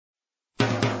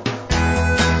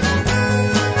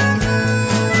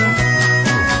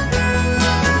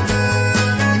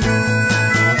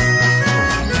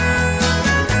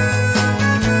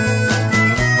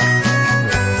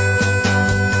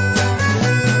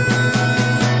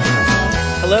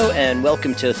and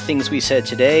welcome to Things We Said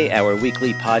Today, our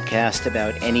weekly podcast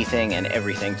about anything and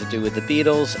everything to do with the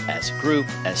Beatles, as a group,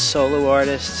 as solo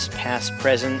artists, past,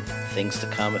 present, things to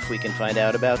come if we can find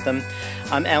out about them.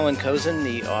 I'm Alan Kozin,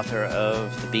 the author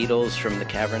of The Beatles from the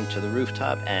Cavern to the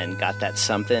Rooftop, and Got That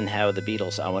Something, How the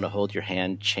Beatles' I Want to Hold Your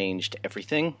Hand Changed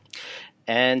Everything.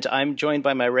 And I'm joined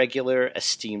by my regular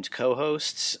esteemed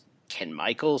co-hosts, Ken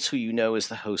Michaels, who you know is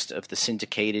the host of the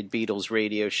syndicated Beatles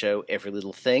radio show Every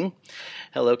Little Thing.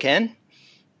 Hello, Ken.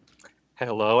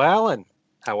 Hello, Alan.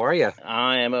 How are you?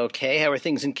 I am okay. How are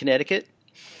things in Connecticut?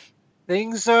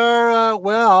 Things are,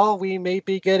 well, we may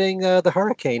be getting the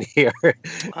hurricane here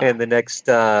in the next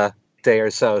day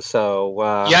or so. So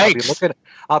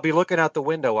I'll be looking out the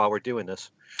window while we're doing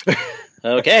this.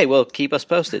 Okay, well, keep us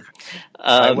posted.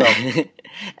 I will.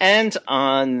 And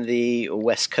on the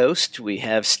West Coast, we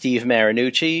have Steve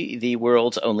Marinucci, the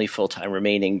world's only full-time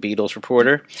remaining Beatles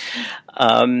reporter.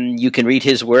 You can read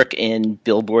his work in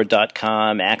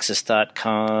Billboard.com,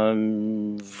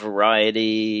 Axis.com,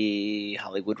 Variety,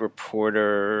 Hollywood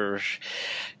Reporter,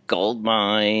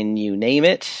 Goldmine, you name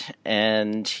it.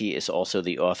 And he is also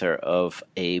the author of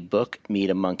a book, Meet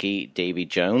a Monkey, Davy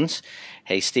Jones.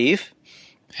 Hey, Steve.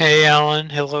 Hey, Alan.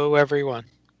 Hello, everyone.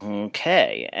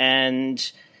 Okay,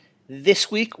 and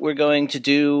this week we're going to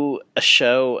do a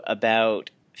show about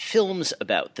films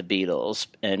about the Beatles,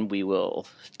 and we will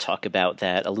talk about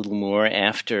that a little more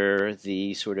after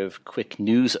the sort of quick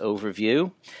news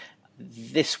overview.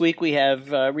 This week we have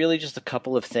really just a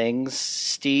couple of things.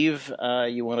 Steve,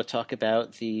 you want to talk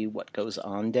about the What Goes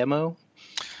On demo?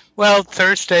 Well,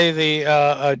 Thursday,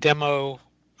 the demo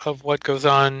of What Goes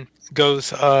On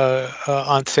goes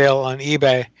on sale on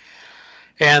eBay.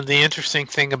 And the interesting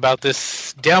thing about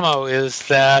this demo is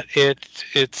that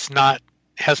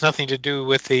has nothing to do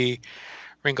with the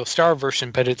Ringo Starr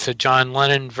version, but it's a John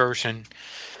Lennon version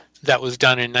that was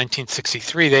done in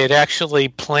 1963. They had actually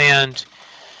planned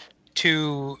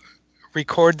to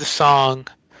record the song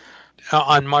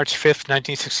on March 5th,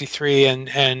 1963,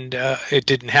 and it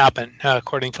didn't happen,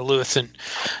 according to Lewison.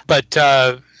 But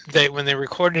when they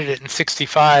recorded it in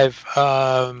 65,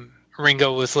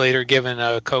 Ringo was later given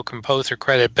a co-composer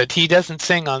credit, but he doesn't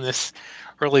sing on this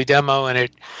early demo, and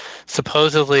it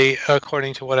supposedly,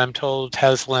 according to what I'm told,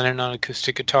 has Lennon on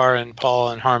acoustic guitar and Paul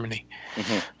on harmony.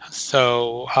 Mm-hmm.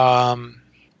 So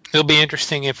it'll be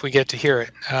interesting if we get to hear it,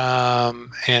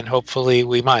 and hopefully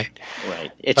we might.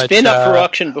 Right. It's been up for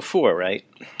auction before, right?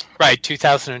 Right,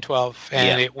 2012,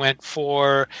 and it went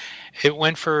for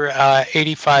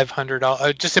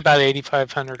 $8,500, just about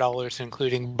 $8,500,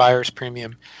 including buyer's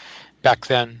premium back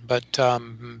then. But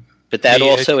that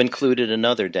also included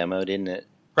another demo, didn't it?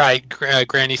 Right, the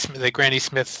Granny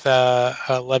Smith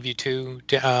 "Love You Too"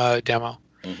 demo.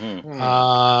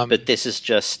 Mm-hmm. But this is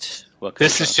just what goes on.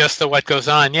 This is just the What Goes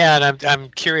On. Yeah, and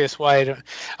I'm curious why.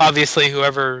 Obviously,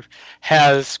 whoever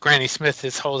has Granny Smith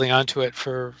is holding on to it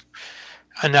for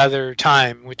another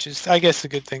time, which is, I guess, a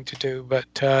good thing to do, but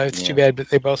it's too bad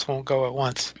that they both won't go at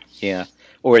once. Yeah,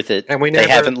 or that they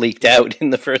haven't leaked out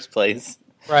in the first place.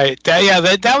 Right.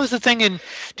 That was the thing in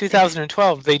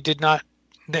 2012. They did not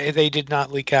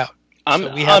leak out.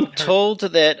 I'm told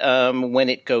that when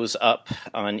it goes up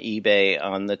on eBay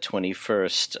on the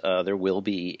 21st, there will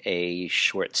be a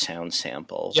short sound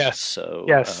sample. Yes. So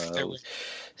there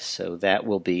so that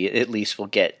will be, at least we'll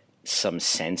get some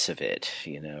sense of it,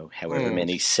 however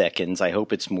many seconds. I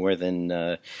hope it's more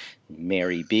than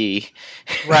Mary B.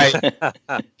 Right.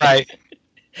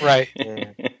 Right.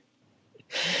 Yeah.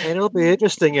 And it'll be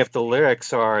interesting if the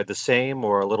lyrics are the same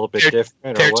or a little bit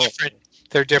different. They're different.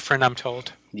 They're different, I'm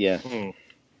told. Yeah.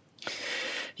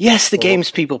 Yes, the games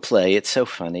people play. It's so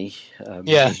funny. Or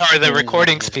the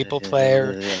recordings people play,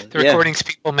 or the recordings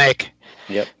people make.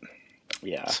 Yep.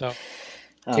 Yeah. So.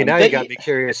 You got me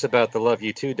curious about the Love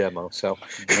You Too demo. So.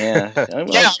 Yeah.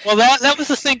 Well, that was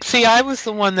the thing. See, I was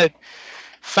the one that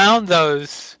found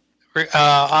those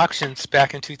auctions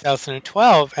back in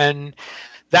 2012, and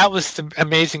that was the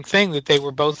amazing thing, that they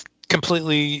were both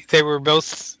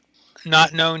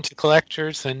not known to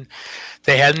collectors, and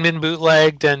they hadn't been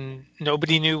bootlegged, and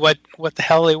nobody knew what the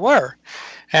hell they were,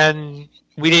 and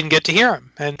we didn't get to hear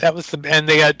them. And that was and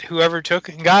they got, whoever took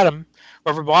and got them,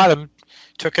 whoever bought them,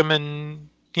 took them and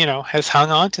has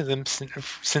hung on to them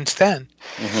since then.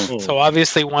 Mm-hmm. So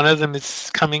obviously one of them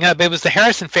is coming up. It was the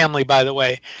Harrison family, by the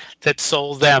way, that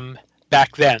sold them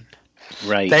back then.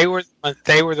 Right. They were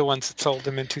the ones that sold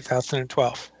them in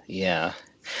 2012. Yeah.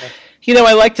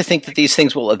 I like to think that these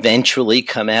things will eventually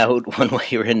come out one way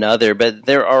or another, but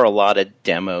there are a lot of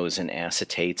demos and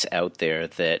acetates out there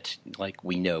that,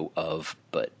 we know of,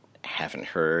 but haven't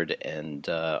heard and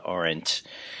aren't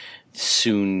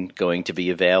soon going to be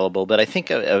available, but I think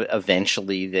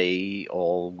eventually they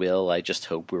all will. I just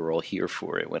hope we're all here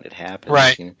for it when it happens.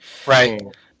 Right, right.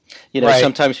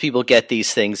 Sometimes people get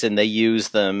these things and they use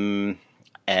them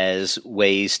as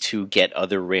ways to get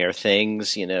other rare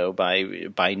things,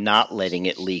 by not letting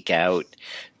it leak out.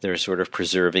 They're sort of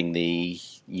preserving the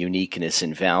uniqueness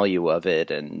and value of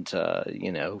it, and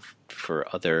for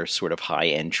other sort of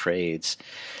high-end trades.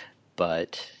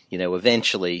 But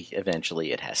eventually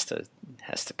it has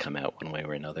to come out one way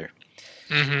or another.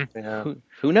 Mm-hmm. Yeah.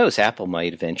 Who knows? Apple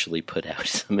might eventually put out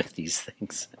some of these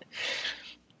things.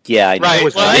 Yeah, I know. Right. It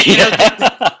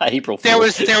was April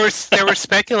Fool's. There was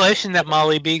speculation that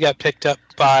Molly B got picked up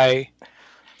by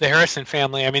the Harrison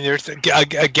family. I mean, there's a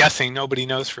guessing. Nobody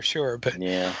knows for sure, but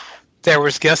yeah, there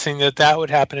was guessing that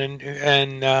would happen,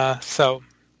 and so.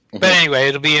 But anyway,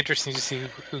 it'll be interesting to see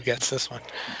who gets this one.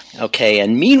 Okay,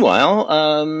 and meanwhile,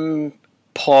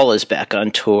 Paul is back on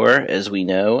tour, as we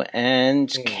know, and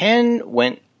Ken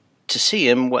went to see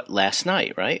him last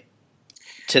night, right?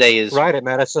 Today is right at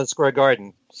Madison Square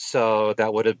Garden. So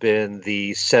that would have been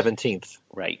the 17th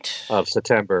of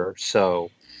September.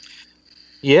 So,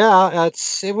 yeah,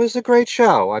 it was a great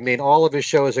show. I mean, all of his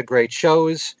shows are great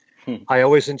shows. I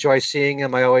always enjoy seeing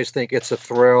him. I always think it's a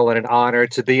thrill and an honor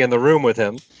to be in the room with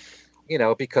him,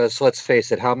 because let's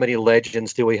face it, how many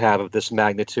legends do we have of this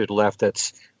magnitude left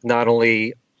that's not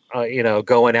only,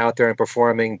 going out there and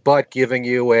performing, but giving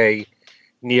you a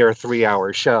near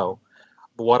 3-hour show.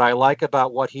 What I like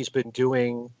about what he's been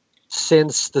doing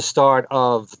since the start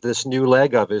of this new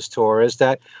leg of his tour is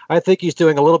that I think he's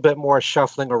doing a little bit more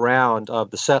shuffling around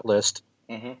of the set list.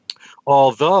 Mm-hmm.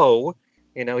 Although,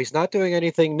 he's not doing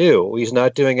anything new. He's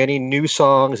not doing any new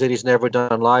songs that he's never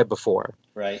done live before.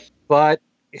 Right. But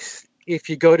if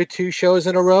you go to 2 shows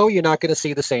in a row, you're not going to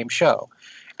see the same show.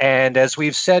 And as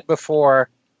we've said before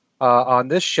on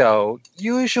this show,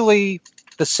 usually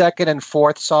the second and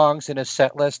fourth songs in his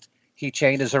set list, he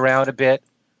changes around a bit.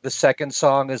 The second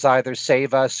song is either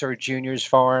Save Us or Junior's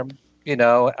Farm.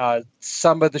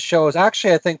 Some of the shows,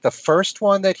 actually, I think the first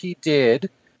one that he did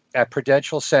at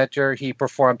Prudential Center, he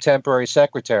performed Temporary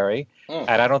Secretary, and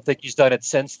I don't think he's done it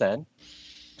since then.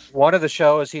 One of the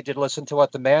shows he did Listen to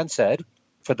What the Man Said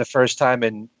for the first time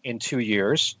in 2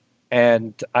 years,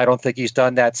 and I don't think he's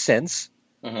done that since.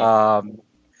 Mm-hmm.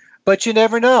 But you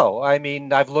never know. I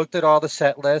mean, I've looked at all the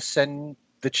set lists, and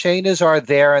the changes are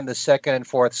there in the second and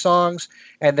fourth songs,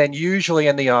 and then usually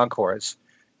in the encores.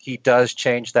 He does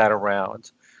change that around.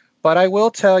 But I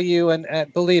will tell you,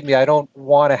 and believe me, I don't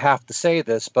want to have to say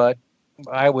this, but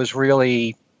I was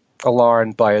really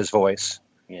alarmed by his voice.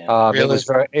 Yeah, really?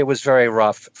 It was very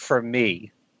rough for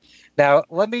me. Now,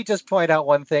 let me just point out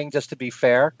one thing, just to be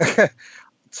fair.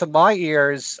 To my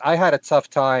ears, I had a tough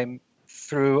time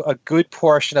through a good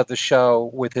portion of the show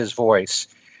with his voice.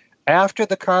 After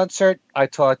the concert, I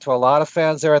talked to a lot of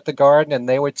fans there at the Garden, and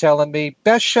they were telling me,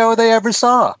 best show they ever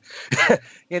saw.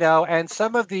 And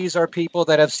some of these are people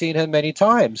that have seen him many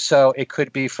times. So it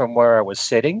could be from where I was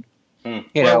sitting.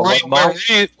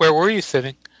 Where were you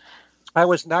sitting? I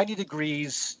was 90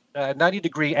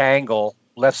 degree angle,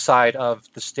 left side of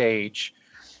the stage,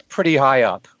 pretty high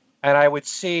up. And I would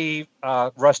see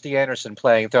Rusty Anderson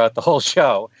playing throughout the whole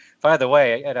show. By the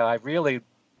way, I really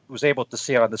was able to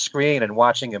see on the screen and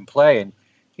watching him play, and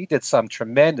he did some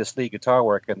tremendous lead guitar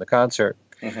work in the concert.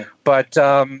 Mm-hmm. But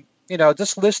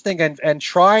just listening and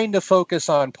trying to focus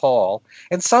on Paul,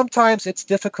 and sometimes it's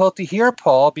difficult to hear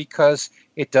Paul because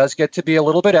it does get to be a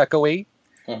little bit echoey.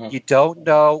 Mm-hmm. You don't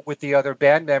know with the other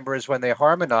band members when they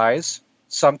harmonize.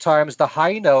 Sometimes the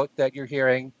high note that you're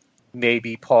hearing may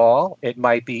be Paul, it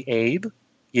might be Abe.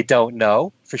 You don't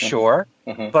know for sure.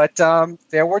 Mm-hmm. But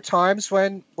there were times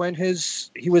when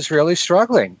he was really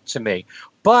struggling to me.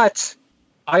 But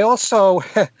I also,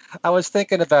 I was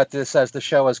thinking about this as the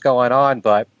show was going on,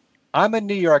 but I'm a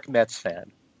New York Mets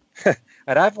fan.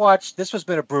 And I've watched, this has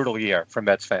been a brutal year for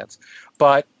Mets fans.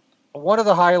 But one of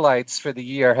the highlights for the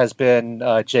year has been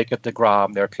Jacob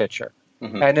deGrom, their pitcher.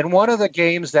 Mm-hmm. And in one of the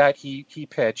games that he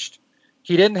pitched,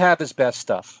 he didn't have his best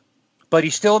stuff, but he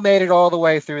still made it all the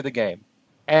way through the game.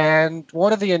 And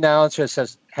one of the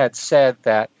announcers had said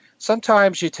that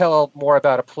sometimes you tell more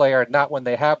about a player not when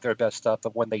they have their best stuff,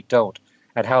 but when they don't,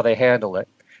 and how they handle it.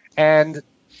 And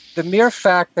the mere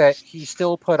fact that he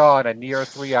still put on a near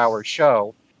 3-hour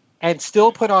show and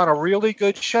still put on a really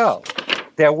good show,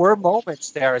 there were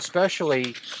moments there,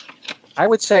 especially, I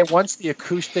would say once the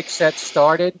acoustic set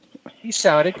started, he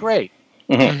sounded great.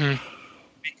 Mm-hmm.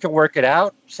 He could work it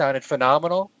out, sounded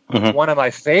phenomenal. One of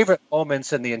my favorite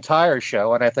moments in the entire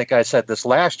show, and I think I said this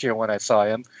last year when I saw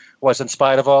him, was In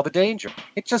Spite of All the Danger.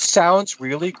 It just sounds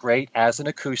really great as an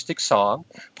acoustic song.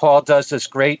 Paul does this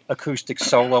great acoustic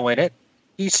solo in it.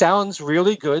 He sounds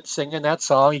really good singing that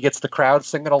song. He gets the crowd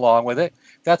singing along with it.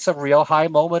 That's a real high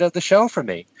moment of the show for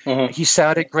me. He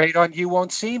sounded great on You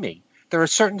Won't See Me. There are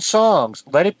certain songs,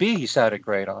 Let It Be, he sounded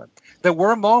great on. There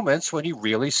were moments when he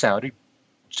really sounded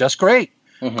just great.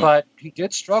 But he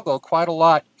did struggle quite a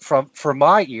lot for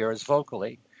my ears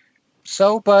vocally.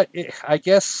 But I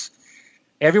guess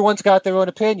everyone's got their own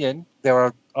opinion. There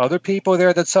are other people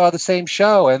there that saw the same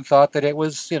show and thought that it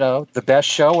was, the best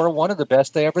show or one of the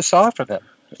best they ever saw from him.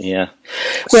 Yeah.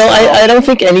 Well, I don't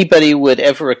think anybody would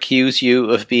ever accuse you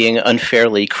of being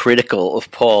unfairly critical of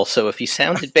Paul. So if he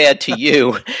sounded bad to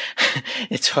you,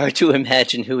 it's hard to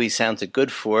imagine who he sounded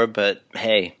good for. But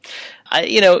hey,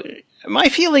 my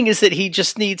feeling is that he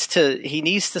just needs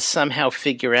to somehow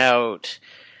figure out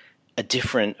a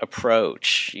different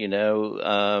approach,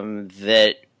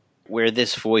 that where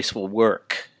this voice will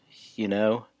work,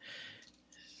 Well,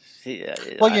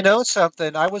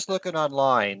 something, I was looking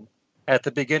online at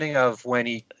the beginning of when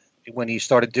he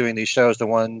started doing these shows, the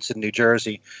ones in New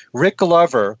Jersey. Rick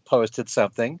Glover posted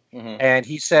something, and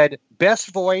he said,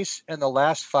 best voice in the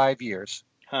last 5 years.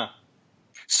 Huh.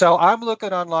 So I'm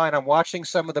looking online, I'm watching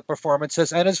some of the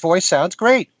performances, and his voice sounds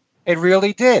great. It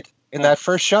really did in that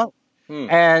first show.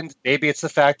 And maybe it's the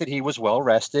fact that he was well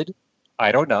rested.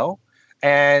 I don't know.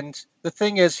 And the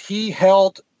thing is, he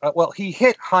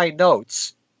hit high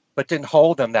notes, but didn't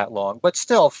hold them that long. But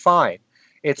still, fine.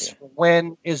 It's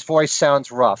when his voice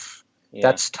sounds rough. Yeah.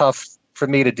 That's tough for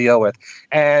me to deal with.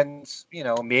 And,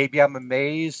 maybe I'm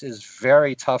amazed is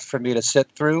very tough for me to sit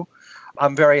through.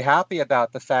 I'm very happy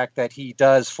about the fact that he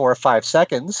does 4 or 5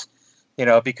 seconds,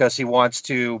 because he wants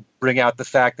to bring out the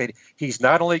fact that he's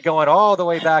not only going all the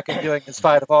way back and doing In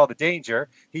Spite of All the Danger,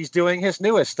 he's doing his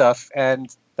newest stuff,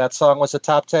 and that song was a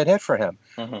top 10 hit for him.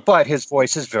 But his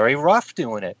voice is very rough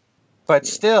doing it. But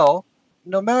still,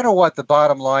 no matter what the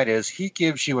bottom line is, he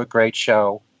gives you a great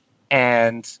show,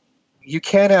 and you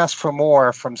can't ask for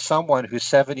more from someone who's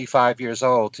 75 years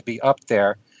old to be up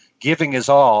there giving his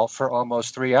all for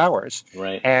almost 3 hours.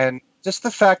 Right. And just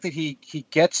the fact that he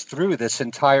gets through this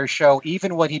entire show,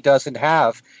 even when he doesn't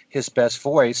have his best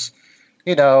voice,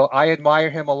 I admire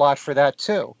him a lot for that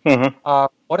too.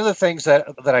 One of the things that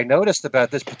I noticed about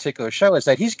this particular show is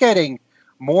that he's getting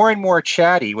more and more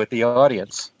chatty with the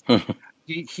audience.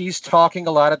 He's talking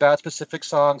a lot about specific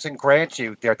songs, and grant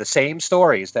you, they're the same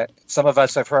stories that some of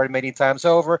us have heard many times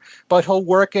over, but he'll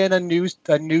work in a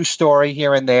new story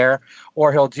here and there,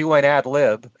 or he'll do an ad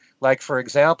lib. Like, for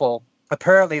example,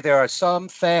 apparently there are some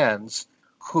fans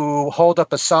who hold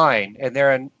up a sign, and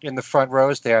they're in the front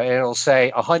rows there, and it'll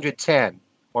say 110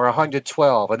 or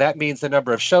 112, and that means the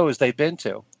number of shows they've been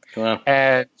to. Wow.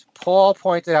 And Paul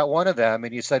pointed out one of them,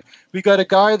 and he said, we got a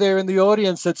guy there in the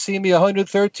audience that's seen me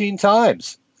 113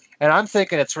 times. And I'm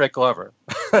thinking it's Rick Glover.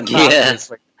 Yeah.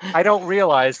 I don't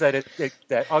realize that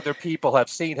that other people have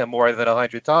seen him more than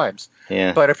 100 times.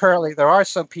 Yeah. But apparently there are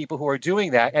some people who are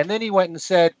doing that. And then he went and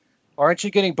said, aren't you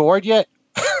getting bored yet?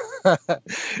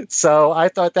 So I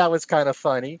thought that was kind of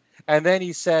funny. And then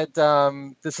he said,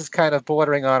 this is kind of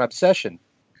bordering on obsession.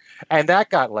 And that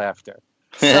got laughter.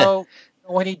 So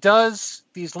when he does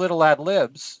these little ad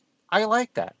libs, I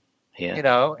like that.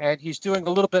 Yeah. And he's doing a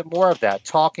little bit more of that,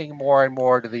 talking more and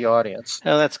more to the audience.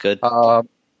 Oh, that's good.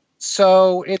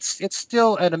 So it's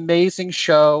still an amazing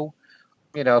show.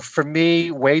 For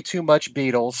me, way too much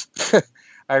Beatles.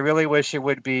 I really wish it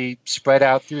would be spread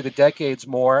out through the decades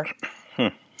more.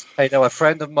 I know a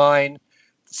friend of mine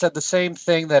said the same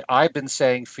thing that I've been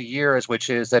saying for years, which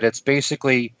is that it's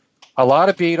basically a lot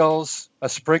of Beatles, a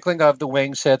sprinkling of the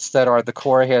Wings hits that are the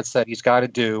core hits that he's got to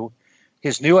do,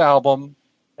 his new album,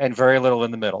 and very little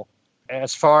in the middle.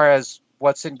 As far as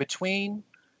what's in between,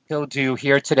 he'll do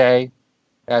Here Today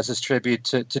as his tribute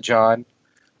to John.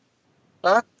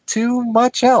 Not too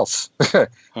much else.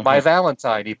 My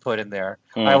Valentine he put in there.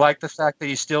 I like the fact that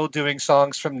he's still doing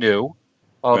songs from New,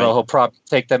 although he'll probably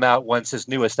take them out once his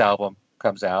newest album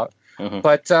comes out.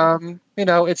 But,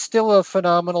 it's still a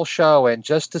phenomenal show. And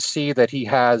just to see that he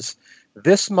has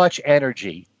this much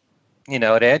energy, to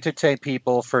entertain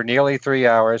people for nearly 3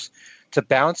 hours, to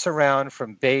bounce around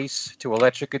from bass to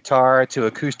electric guitar to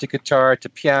acoustic guitar to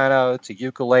piano to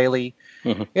ukulele,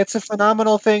 it's a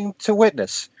phenomenal thing to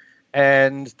witness.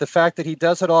 And the fact that he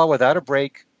does it all without a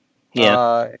break,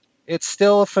 it's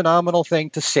still a phenomenal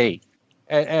thing to see.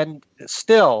 And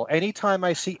still, anytime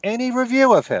I see any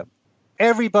review of him,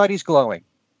 everybody's glowing.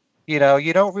 You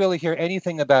don't really hear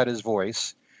anything about his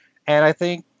voice. And I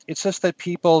think It's just that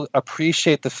people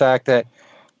appreciate the fact that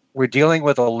we're dealing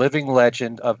with a living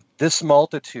legend of this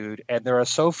multitude, and there are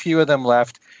so few of them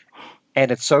left,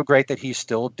 and it's so great that he's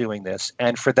still doing this.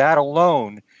 And for that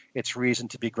alone, it's reason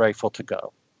to be grateful to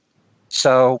go.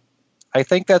 So I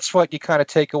think that's what you kind of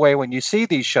take away when you see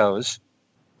these shows.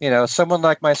 You know, someone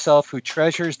like myself who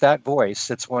treasures that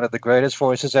voice, it's one of the greatest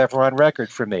voices ever on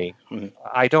record for me. Mm-hmm.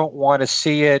 I don't want to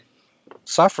see it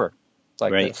suffer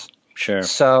like this. Sure.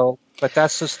 So, but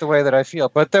that's just the way that I feel.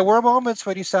 But there were moments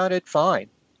when he sounded fine.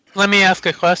 Let me ask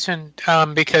a question,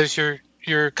 because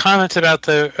your comments about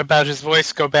his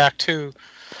voice go back to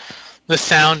the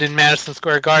sound in Madison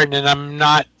Square Garden, and I'm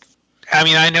not. I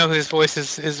mean, I know his voice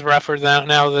is rougher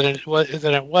now than it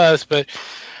was, but.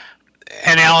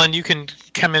 And Alan, you can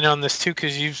come in on this too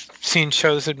because you've seen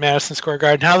shows at Madison Square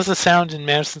Garden. How's the sound in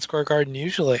Madison Square Garden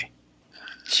usually?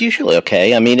 It's usually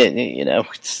okay. I mean,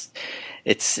 it's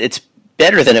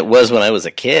better than it was when I was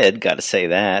a kid. Got to say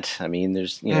that. I mean,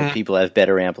 there's people have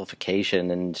better amplification,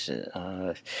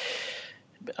 and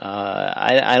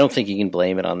I don't think you can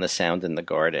blame it on the sound in the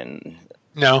Garden.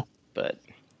 No, but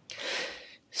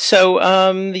so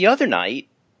the other night,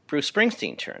 Bruce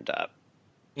Springsteen turned up.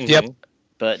 Mm-hmm. Yep.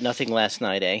 But nothing last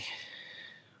night, eh?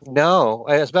 No.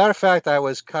 As a matter of fact, I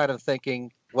was kind of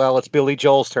thinking, well, it's Billy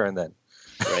Joel's turn then.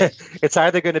 Right. It's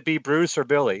either going to be Bruce or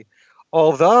Billy.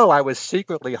 Although I was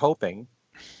secretly hoping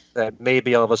that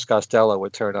maybe Elvis Costello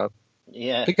would turn up.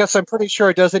 Yeah. Because I'm pretty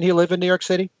sure, doesn't he live in New York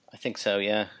City? I think so,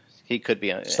 yeah. He could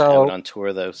be out on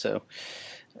tour, though. So.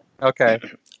 Okay.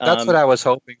 That's what I was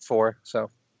hoping for,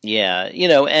 so. Yeah,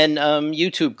 and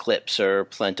YouTube clips are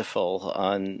plentiful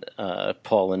on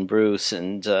Paul and Bruce,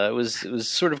 and it was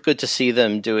sort of good to see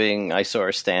them doing I Saw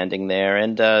Her Standing There,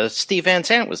 and Steve Van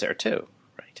Sant was there too,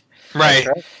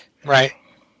 right.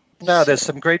 No, there's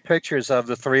some great pictures of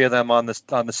the three of them on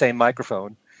the same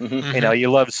microphone. Mm-hmm.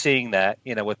 You love seeing that,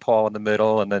 with Paul in the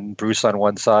middle and then Bruce on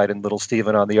one side and little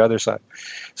Steven on the other side.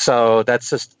 So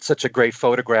that's just such a great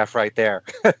photograph right there.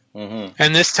 Mm-hmm.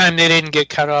 And this time they didn't get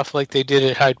cut off like they did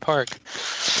at Hyde Park.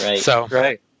 Right. So,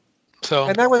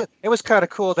 and it was kind of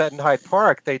cool that in Hyde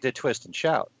Park they did Twist and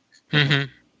Shout,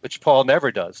 which Paul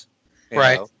never does.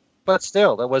 Right. But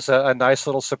still, that was a nice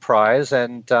little surprise.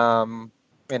 And,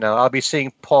 I'll be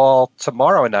seeing Paul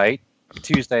tomorrow night,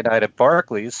 Tuesday night at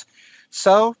Barclays.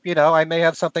 So, I may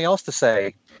have something else to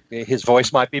say. His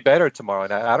voice might be better tomorrow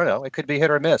night. I don't know. It could be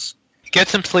hit or miss. Get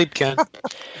some sleep, Ken.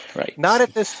 Right. Not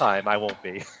at this time. I won't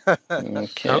be.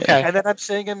 Okay. And then I'm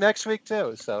seeing him next week,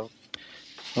 too. So.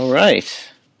 All right.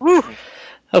 Woo.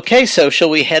 Okay, so shall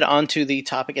we head on to the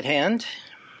topic at hand?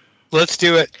 Let's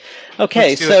do it.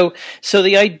 Okay, so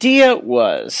the idea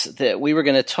was that we were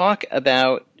going to talk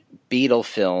about Beatle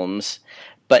films,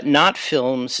 but not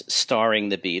films starring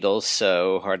the Beatles.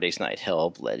 So Hard Day's Night,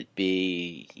 Help, Let It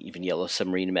Be, even Yellow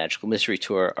Submarine and Magical Mystery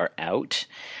Tour are out.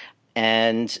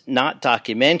 And not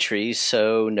documentaries,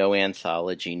 so no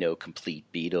anthology, no complete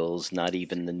Beatles, not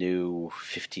even the new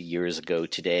 50 years ago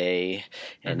today,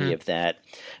 any of that.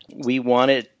 We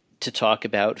wanted to talk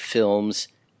about films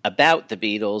about the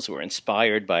Beatles or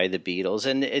inspired by the Beatles.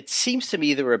 And it seems to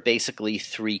me there are basically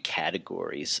three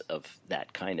categories of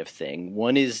that kind of thing.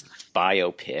 One is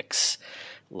biopics,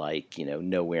 like,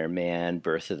 Nowhere Man,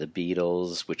 Birth of the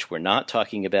Beatles, which we're not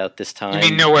talking about this time. You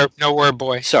mean Nowhere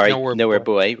Boy. Sorry, Nowhere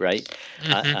Boy, right?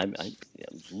 I'm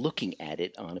looking at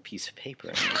it on a piece of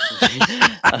paper.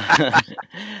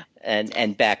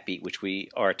 And Backbeat, which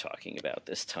we are talking about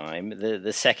this time.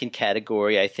 The second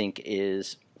category, I think,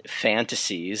 is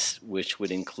fantasies, which would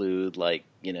include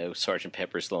Sgt.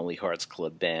 Pepper's Lonely Hearts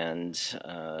Club Band,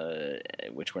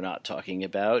 which we're not talking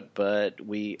about, but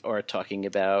we are talking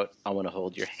about I Want to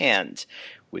Hold Your Hand,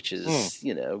 which is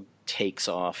takes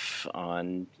off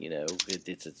on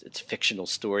it's a fictional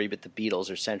story, but the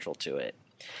Beatles are central to it.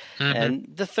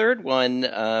 And the third one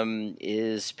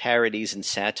is parodies and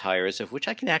satires, of which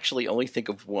I can actually only think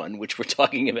of one, which we're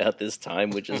talking about this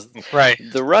time, which is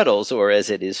The Ruddles, or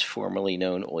as it is formerly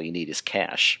known, All You Need Is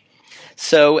Cash.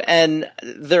 So, and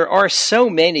there are so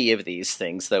many of these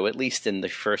things, though, at least in the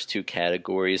first two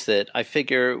categories, that I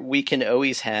figure we can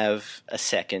always have a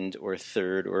second or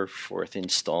third or fourth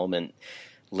installment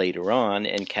later on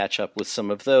and catch up with some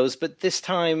of those. But this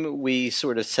time we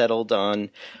sort of settled on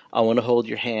I Want to Hold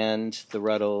Your Hand, The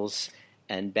Ruddles,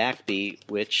 and Backbeat,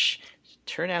 which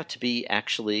turn out to be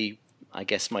actually, I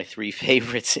guess, my three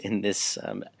favorites in this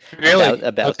about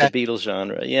the Beatles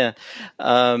genre. Yeah.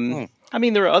 I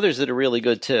mean, there are others that are really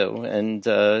good too, and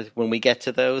when we get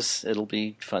to those, it'll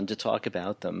be fun to talk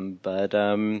about them. But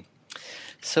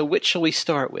so which shall we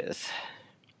start with?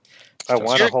 I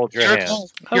Want to Hold Your Hand.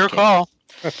 Your call.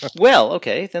 Well,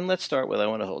 okay, then let's start with I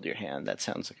Want to Hold Your Hand. That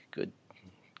sounds like a good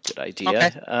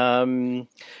idea. Okay.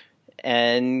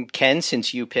 And Ken,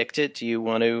 since you picked it, do you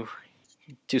want to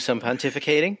do some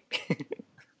pontificating?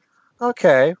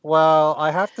 Okay, well, I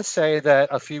have to say that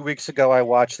a few weeks ago I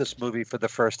watched this movie for the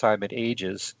first time in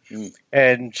ages. Mm.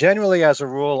 And generally, as a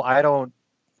rule, I don't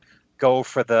go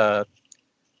for the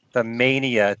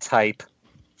mania type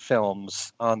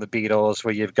films on the Beatles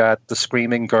where you've got the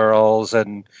screaming girls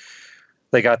and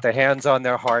they got their hands on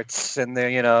their hearts and they're,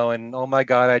 and oh my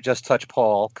God, I just touched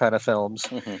Paul kind of films.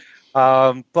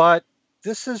 But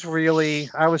this is really,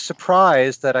 I was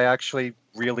surprised that I actually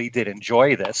really did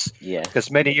enjoy this. Yeah.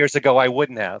 Because many years ago I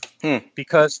wouldn't have.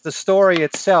 Because the story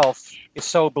itself is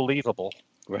so believable.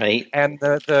 Right. And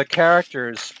the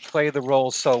characters play the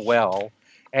roles so well.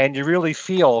 And you really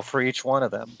feel for each one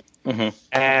of them.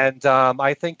 And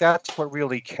I think that's what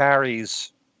really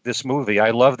carries this movie.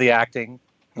 I love the acting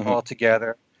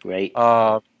altogether. Right.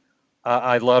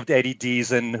 I loved Eddie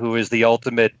Deezen, who is the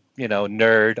ultimate,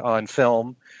 nerd on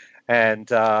film. And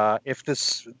if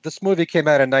this movie came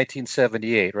out in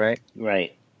 1978, right?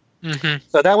 Right.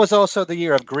 So that was also the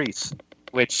year of Grease,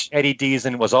 which Eddie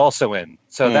Deezen was also in.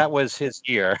 So that was his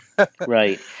year.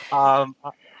 Right.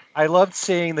 I loved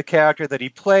seeing the character that he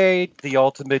played, the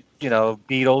ultimate,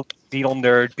 Beatle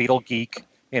nerd, Beatle geek.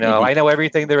 I know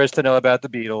everything there is to know about the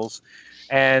Beatles.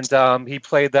 And he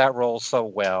played that role so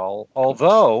well.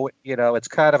 Although, it's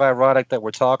kind of ironic that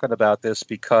we're talking about this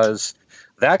because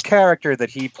that character that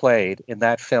he played in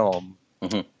that film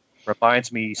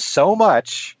reminds me so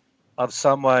much of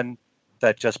someone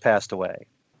that just passed away.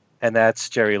 And that's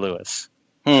Jerry Lewis.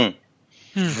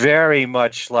 Very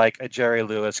much like a Jerry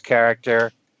Lewis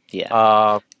character.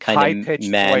 Yeah. Kind of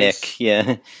manic. Voice.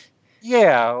 Yeah.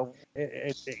 Yeah.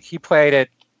 He played it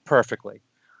perfectly.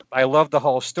 I loved the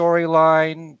whole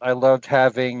storyline. I loved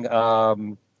having,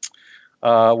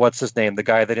 what's his name? The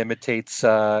guy that imitates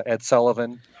Ed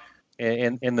Sullivan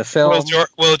in the film.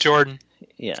 Will Jordan.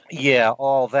 Yeah. Yeah,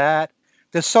 all that.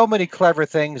 There's so many clever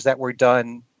things that were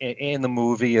done in the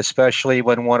movie, especially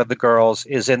when one of the girls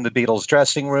is in the Beatles'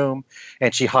 dressing room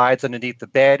and she hides underneath the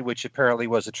bed, which apparently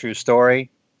was a true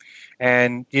story.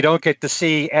 And you don't get to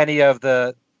see any of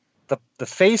the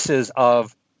faces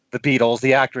of the Beatles,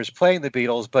 the actors playing the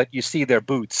Beatles, but you see their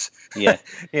boots. Yeah.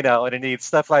 Underneath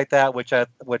stuff like that, which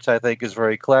I think is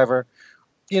very clever.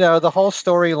 The whole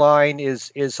storyline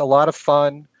is a lot of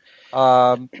fun.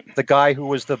 The guy who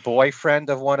was the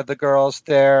boyfriend of one of the girls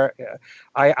there,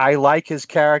 I like his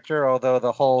character, although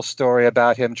the whole story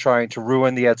about him trying to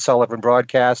ruin the Ed Sullivan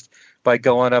broadcast by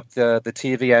going up the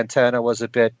TV antenna was a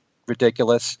bit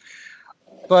ridiculous.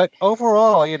 But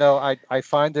overall, I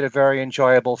find it a very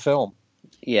enjoyable film.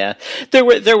 Yeah,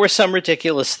 there were some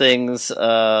ridiculous things,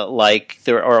 like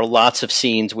there are lots of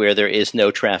scenes where there is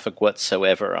no traffic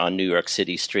whatsoever on New York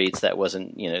City streets. That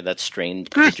wasn't, that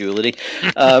strained credulity.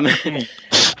 But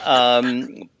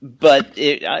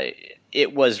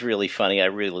it was really funny. I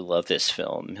really love this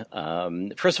film.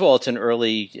 First of all, it's an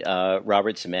early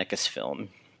Robert Zemeckis film.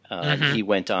 He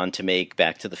went on to make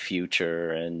Back to the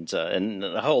Future and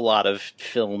a whole lot of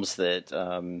films that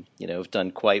have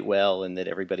done quite well and that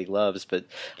everybody loves. But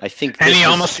I think he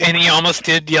almost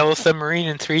did Yellow Submarine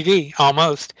in 3D.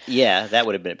 Almost. Yeah, that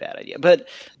would have been a bad idea. But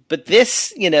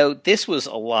this this was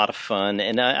a lot of fun,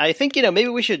 and I think maybe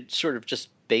we should sort of just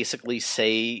basically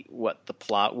say what the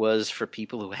plot was for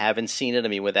people who haven't seen it. I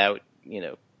mean, without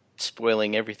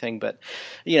spoiling everything, but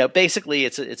basically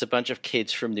it's a bunch of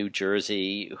kids from New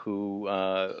Jersey who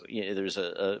there's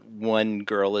one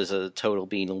girl is a total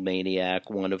Beatle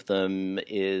maniac. One of them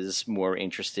is more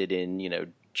interested in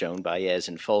Joan Baez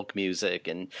and folk music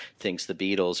and thinks the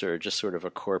Beatles are just sort of a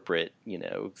corporate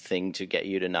thing to get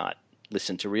you to not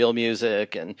listen to real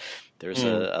music. And there's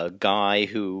a guy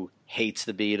who hates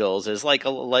the Beatles. Is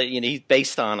he's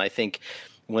based on, I think,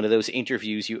 one of those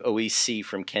interviews you always see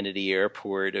from Kennedy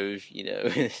Airport of,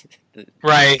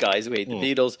 right, guys who hate the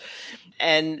Beatles.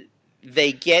 And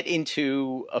they get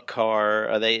into a car,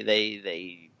 or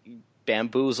they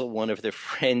bamboozle one of their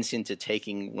friends into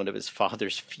taking one of his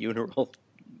father's funeral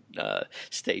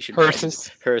station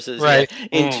hearses, right,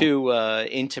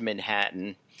 into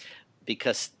Manhattan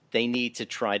because they need to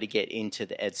try to get into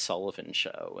the Ed Sullivan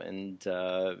Show.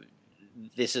 And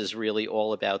this is really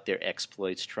all about their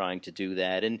exploits trying to do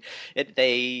that. And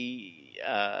they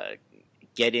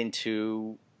get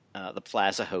into the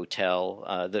Plaza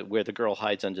Hotel. Where the girl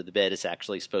hides under the bed is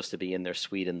actually supposed to be in their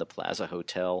suite in the Plaza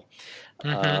Hotel.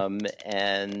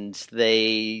 And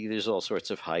there's all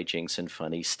sorts of hijinks and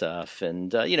funny stuff.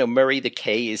 And, Murray the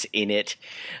K is in it.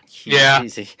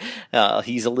 He's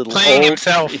a little playing old.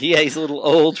 Himself. Yeah, he's a little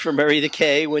old for Murray the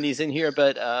K when he's in here.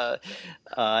 But,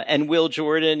 and Will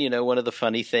Jordan, one of the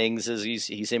funny things is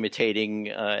he's imitating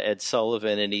Ed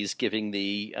Sullivan, and he's giving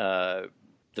the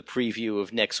preview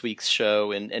of next week's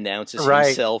show and announces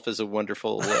himself as a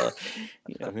wonderful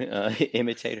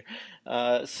imitator.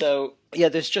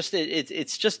 There's just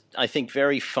it's just, I think,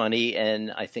 very funny,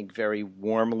 and I think very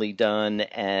warmly done.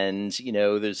 And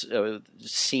there's a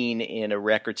scene in a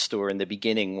record store in the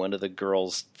beginning. One of the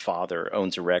girls' father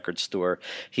owns a record store.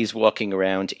 He's walking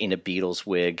around in a Beatles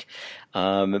wig.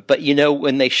 But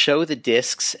when they show the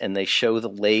discs and they show the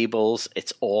labels,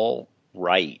 it's all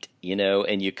right,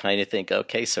 and you kind of think,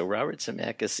 okay, so Robert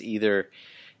Zemeckis either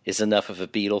is enough of a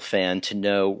Beatle fan to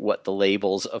know what the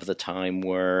labels of the time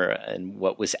were and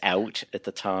what was out at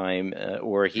the time,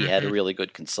 or he had a really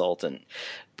good consultant.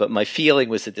 But my feeling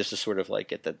was that this is sort of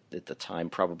like at the time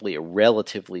probably a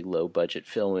relatively low budget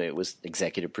film. It was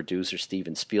executive producer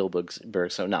Steven Spielberg,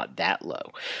 so not that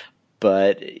low.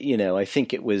 But I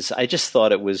think I just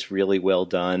thought it was really well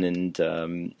done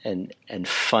and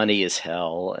funny as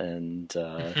hell. And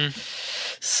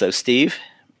so, Steve,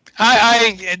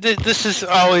 this has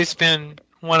always been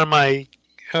one of my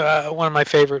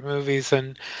favorite movies,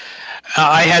 and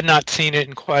I had not seen it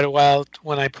in quite a while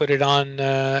when I put it on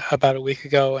about a week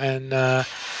ago, and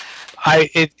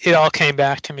it all came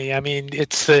back to me. I mean,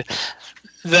 it's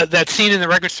that scene in the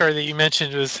record store that you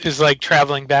mentioned is like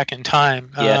traveling back in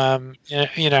time. Yeah. I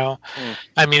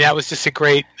mean, that was just a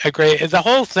great. The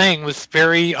whole thing was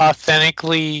very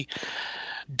authentically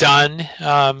done.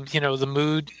 The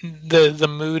mood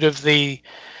of the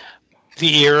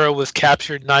era was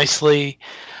captured nicely.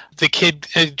 The kid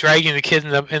dragging the kid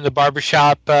in the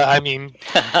barbershop. I mean,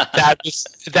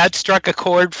 that struck a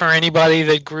chord for anybody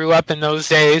that grew up in those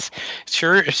days.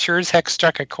 Sure as heck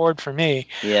struck a chord for me.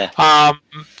 Yeah. I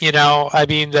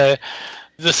mean the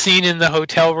scene in the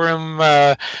hotel room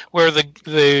where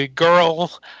the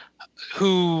girl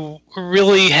who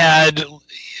really had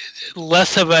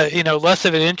less of an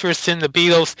interest in the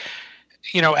Beatles,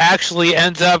 actually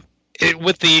ends up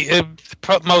with the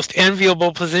most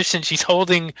enviable position. She's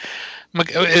holding, was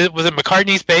it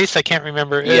McCartney's bass? I can't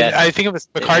remember. Yeah. I think it was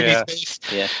McCartney's bass.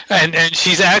 Yeah. And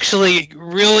she's actually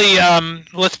really,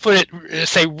 let's put it,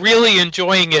 say really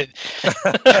enjoying it,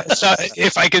 so,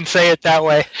 if I can say it that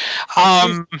way.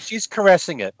 She's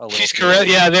caressing it a little.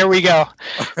 Yeah, there we go.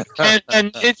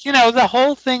 and it's the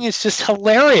whole thing is just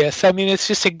hilarious. I mean, it's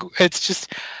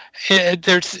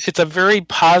a very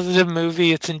positive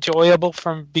movie. It's enjoyable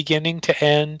from beginning to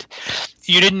end.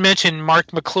 You didn't mention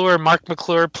Mark McClure. Mark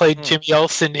McClure played Jimmy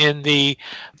Olsen in the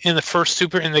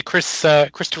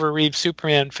Christopher Reeve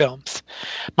Superman films.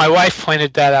 My wife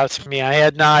pointed that out to me. I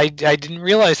didn't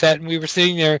realize that, and we were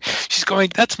sitting there. She's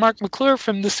going, "That's Mark McClure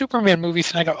from the Superman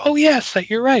movies," and I go, "Oh yes,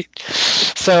 you're right."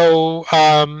 So,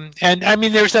 and I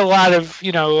mean, there's a lot of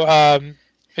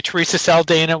Teresa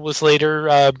Saldana was later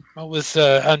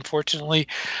unfortunately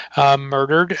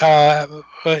murdered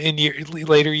in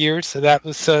later years, so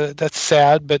that's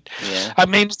sad. But yeah. I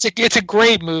mean, it's a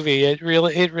great movie. It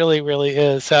really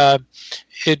is. Not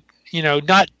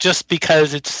just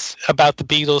because it's about the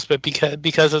Beatles, but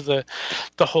because of the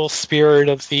whole spirit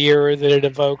of the era that it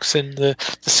evokes, and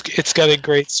it's got a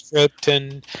great script.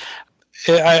 And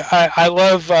I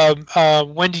love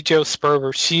Wendy Jo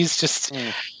Sperber.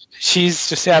 She's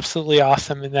just absolutely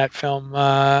awesome in that film.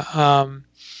 But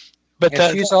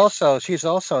she's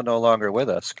also no longer with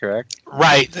us, correct?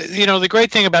 Right. The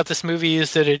great thing about this movie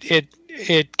is that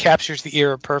it captures the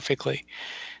era perfectly.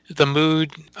 The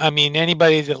mood. I mean,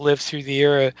 anybody that lived through the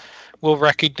era will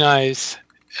recognize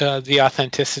the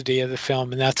authenticity of the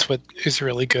film, and that's what is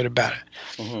really good about it.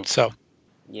 Mm-hmm. So,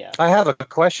 yeah. I have a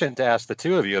question to ask the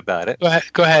two of you about it.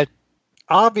 Go ahead.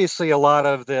 Obviously, a lot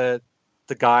of the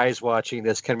guys watching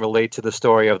this can relate to the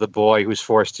story of the boy who's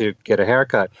forced to get a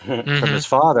haircut from his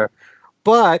father.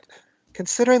 But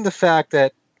considering the fact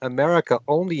that America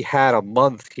only had a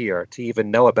month here to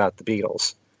even know about the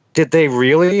Beatles, did they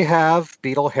really have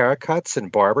Beatle haircuts in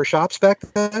barbershops back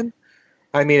then?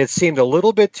 I mean, it seemed a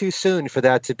little bit too soon for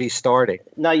that to be starting.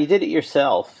 No, you did it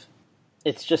yourself.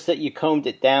 It's just that you combed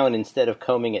it down instead of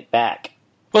combing it back.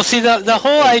 Well, see, the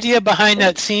whole idea behind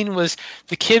that scene was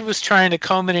the kid was trying to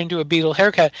comb it into a Beatle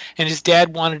haircut, and his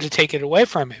dad wanted to take it away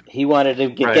from him. He wanted to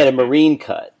get a marine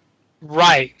cut.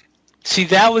 Right. See,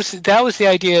 that was the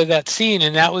idea of that scene,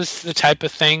 and that was the type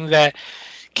of thing that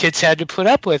kids had to put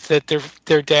up with, that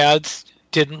their dads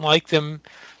didn't like them,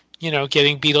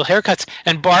 getting Beatle haircuts.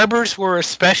 And barbers were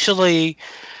especially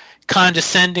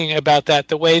condescending about that.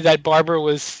 The way that barber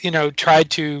was, tried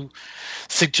to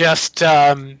suggest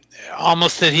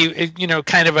almost that he,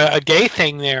 kind of a gay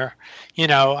thing there.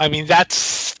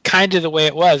 That's kind of the way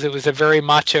it was. It was a very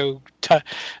macho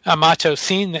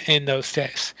scene in those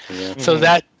days. Yeah. So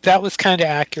that was kind of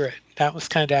accurate.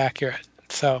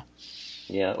 So.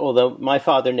 Yeah, although my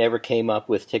father never came up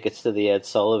with tickets to the Ed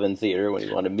Sullivan Theater when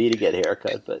he wanted me to get a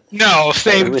haircut. But no,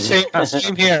 same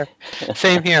here.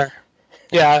 Same here.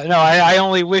 Yeah, no, I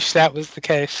only wish that was the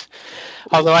case.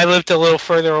 Although I lived a little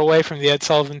further away from the Ed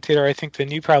Sullivan Theater, I think, than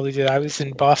you probably did. I was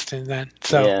in Boston then.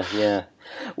 So. Yeah.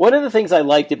 One of the things I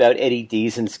liked about Eddie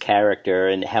Deacon's character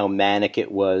and how manic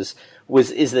it was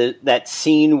that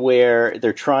scene where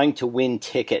they're trying to win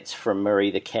tickets from Murray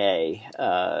the K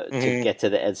to get to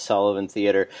the Ed Sullivan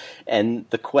Theater, and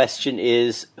the question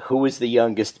is, who is the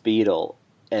youngest Beatle?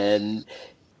 And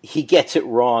he gets it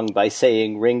wrong by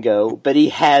saying Ringo, but he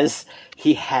has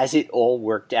it all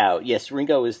worked out. Yes,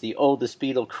 Ringo is the oldest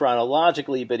Beatle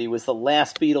chronologically, but he was the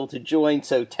last Beatle to join,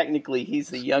 so technically he's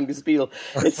the youngest Beatle.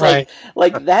 It's right.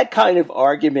 like that kind of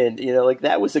argument,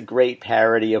 that was a great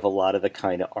parody of a lot of the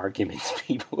kind of arguments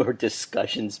people or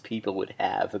discussions people would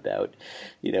have about,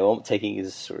 taking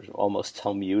his sort of almost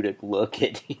Talmudic look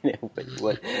at,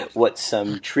 what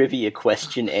some trivia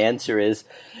question answer is.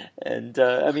 And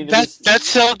I mean,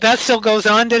 that still goes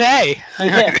on today.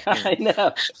 Yeah, I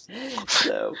know.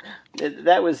 So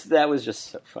that was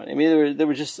just so funny. I mean, there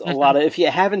were just a lot of. If you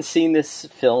haven't seen this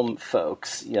film,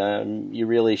 folks, you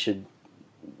really should,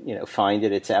 find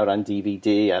it. It's out on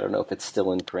DVD. I don't know if it's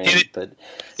still in print, but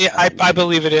yeah, I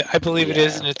believe it. I believe it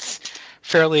is, and it's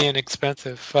fairly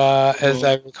inexpensive, as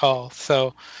I recall.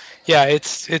 So, yeah,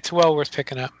 it's well worth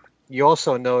picking up. You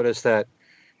also notice that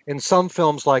in some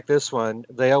films like this one,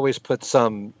 they always put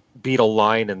some Beatle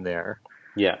line in there.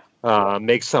 Yeah.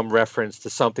 Make some reference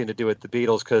to something to do with the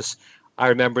Beatles, because I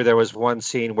remember there was one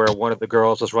scene where one of the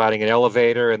girls was riding an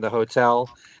elevator in the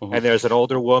hotel, and there's an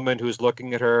older woman who's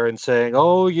looking at her and saying,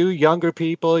 "Oh, you younger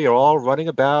people, you're all running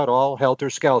about, all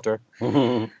helter-skelter."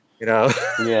 Yeah.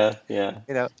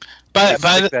 But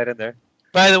that in there.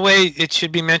 By the way, it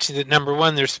should be mentioned that number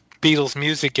one, there's Beatles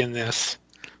music in this,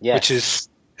 which is,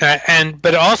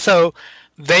 but also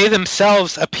they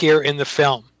themselves appear in the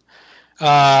film.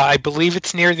 I believe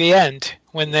it's near the end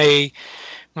when they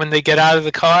get out of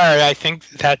the car. I think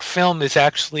that film is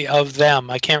actually of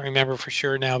them. I can't remember for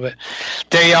sure now, but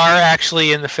they are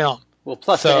actually in the film. Well,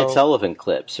 plus the Ed Sullivan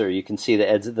clips, or you can see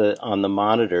on the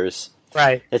monitors.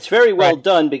 Right. It's very well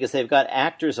done because they've got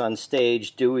actors on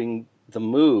stage doing the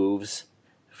moves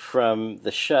from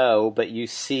the show, but you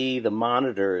see the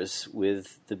monitors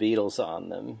with the Beatles on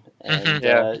them. And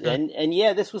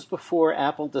this was before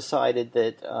Apple decided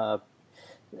that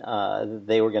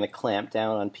they were going to clamp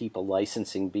down on people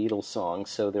licensing Beatles songs.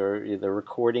 So the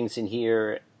recordings in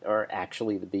here are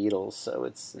actually the Beatles. So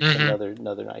it's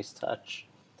another nice touch.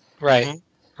 Right.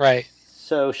 Right.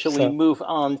 So shall we move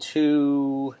on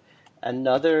to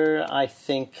another? I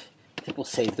think we'll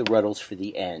save the Ruddles for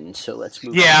the end. So let's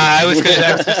move. Yeah, I was going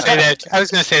to say that. I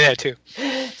was going to say that too.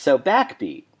 So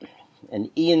Backbeat, an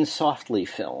Ian Softly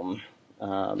film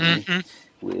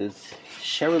with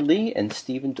Sheryl Lee and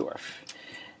Stephen Dorff.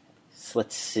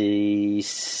 Let's see,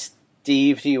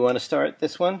 Steve, do you want to start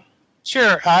this one?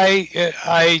 Sure.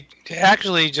 I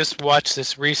actually just watched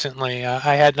this recently.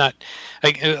 I had not, I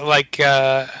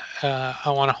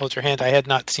Want to Hold Your Hand. I had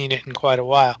not seen it in quite a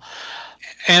while,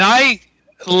 and I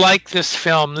like this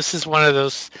film. This is one of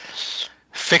those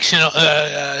fictional,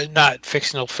 not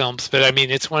fictional films, but I mean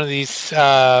it's one of these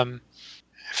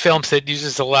films that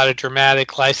uses a lot of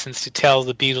dramatic license to tell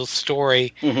the Beatles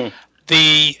story.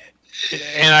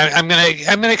 And I'm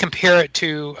gonna compare it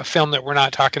to a film that we're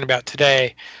not talking about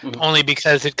today, only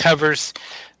because it covers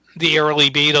the early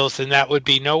Beatles, and that would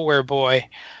be Nowhere Boy,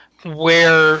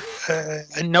 where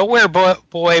Nowhere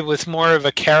Boy was more of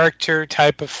a character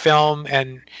type of film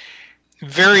and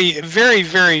very, very,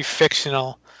 very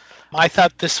fictional. I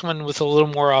thought this one was a little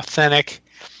more authentic.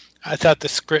 I thought the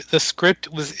script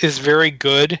is very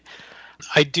good.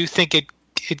 I do think it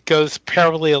goes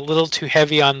probably a little too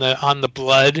heavy on the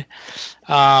blood,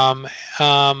 but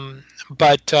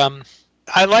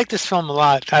I like this film a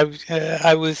lot. I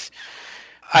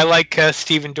like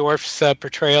Stephen Dorff's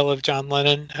portrayal of John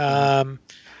Lennon.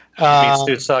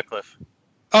 Stu Sutcliffe.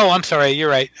 Oh, I'm sorry. You're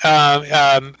right.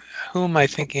 Who am I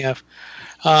thinking of?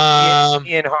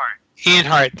 Ian Hart. Ian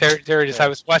Hart. There it is. Yeah. I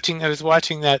was watching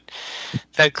that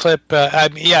clip.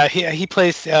 He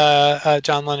plays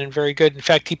John Lennon very good. In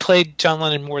fact, he played John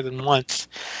Lennon more than once,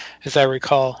 as I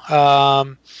recall.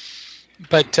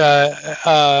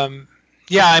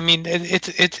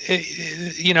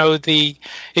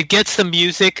 It gets the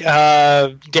music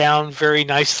down very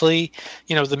nicely.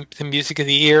 The music of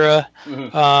the era,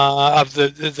 of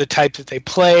the type that they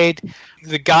played.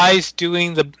 The guys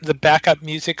doing the backup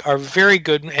music are very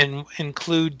good and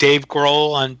include Dave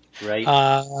Grohl on. Right.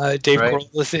 Grohl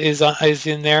is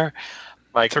in there.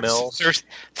 Mike Mills.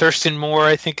 Thurston Moore,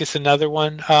 I think, is another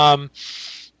one. Mike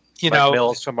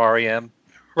Mills from REM.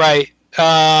 Right.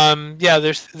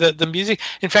 There's the music.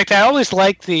 In fact, I always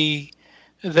like the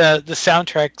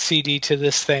soundtrack CD to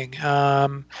this thing.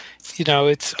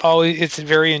 It's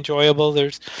very enjoyable.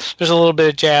 There's a little bit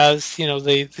of jazz,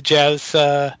 the jazz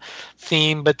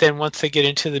theme, but then once they get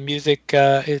into the music,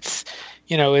 it's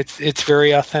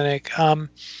very authentic.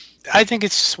 I think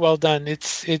it's just well done. I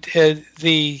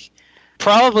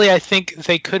think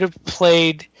they could have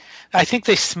played. I think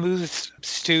they smoothed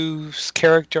Stu's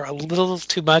character a little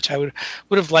too much. I would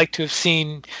have liked to have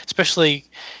seen, especially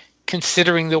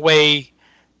considering the way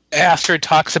Astrid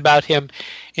talks about him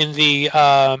in the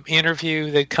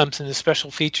interview that comes in the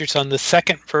special features on the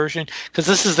second version, because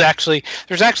there's actually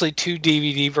 2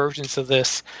 DVD versions of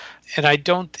this, and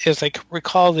as I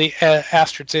recall, the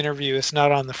Astrid's interview is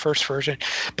not on the first version,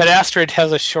 but Astrid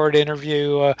has a short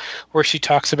interview where she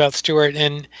talks about Stuart,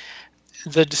 and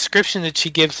the description that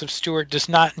she gives of Stuart does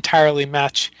not entirely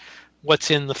match what's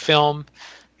in the film.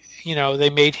 They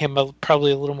made him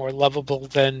probably a little more lovable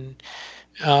than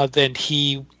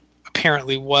he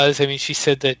apparently was. I mean, she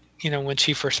said that when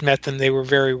she first met them, they were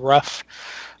very rough,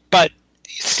 but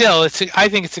still, I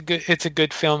think it's a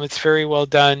good film. It's very well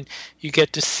done. You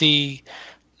get to see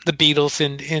the Beatles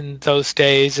in those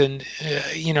days, and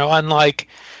unlike,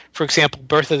 for example,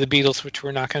 Birth of the Beatles, which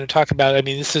we're not going to talk about. I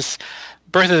mean,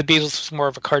 Birth of the Beatles was more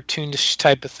of a cartoonish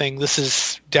type of thing. This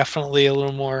is definitely a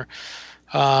little more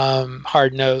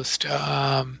hard-nosed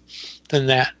than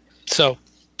that. So,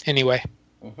 anyway,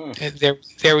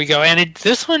 there we go. And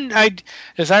this one,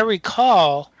 as I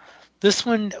recall, this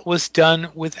one was done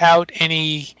without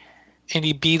any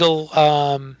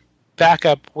Beatle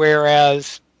backup,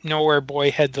 whereas Nowhere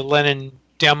Boy had the Lennon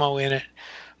demo in it.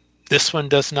 This one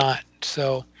does not.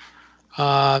 So.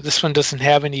 This one doesn't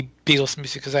have any Beatles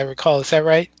music, as I recall. Is that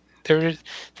right? There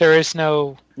is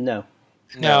no. No.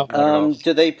 No.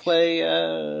 Do they play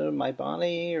My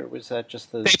Bonnie, or was that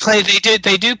just the?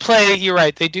 They do play. You're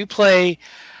right. They do play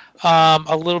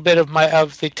a little bit of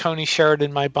the Tony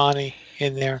Sheridan My Bonnie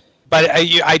in there. But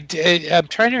I'm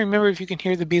trying to remember if you can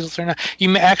hear the Beatles or not.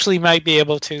 You actually might be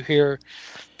able to hear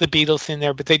the Beatles in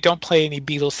there, but they don't play any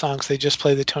Beatles songs. They just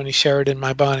play the Tony Sheridan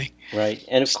My Bonnie. Right,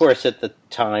 and of course at the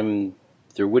time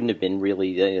there wouldn't have been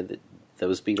really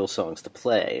those Beatles songs to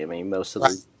play. I mean, most of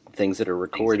the things that are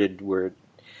recorded were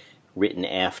written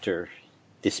after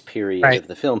this period of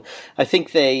the film. I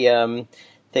think they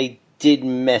did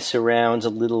mess around a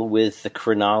little with the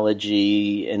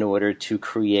chronology in order to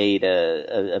create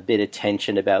a bit of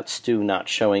tension about Stu not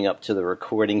showing up to the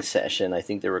recording session. I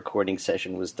think the recording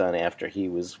session was done after he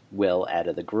was well out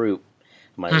of the group.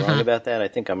 Am I wrong about that? I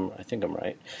think I'm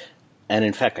right. And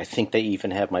in fact, I think they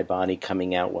even have My Bonnie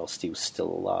coming out while Stu's still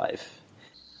alive.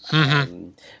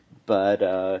 But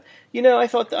I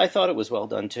thought it was well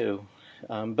done too.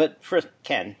 But for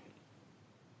Ken,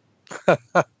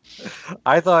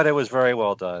 I thought it was very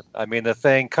well done. I mean, the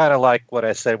thing, kind of like what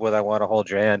I said with I Want to Hold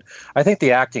Your Hand, I think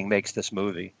the acting makes this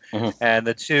movie, and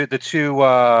the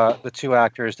two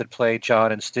actors that play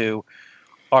John and Stu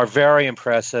are very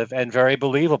impressive and very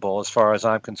believable as far as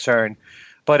I'm concerned.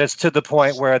 But it's to the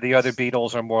point where the other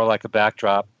Beatles are more like a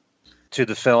backdrop to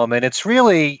the film. And it's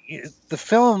really, the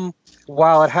film,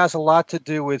 while it has a lot to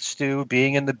do with Stu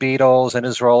being in the Beatles and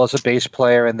his role as a bass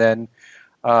player and then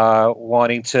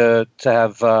wanting to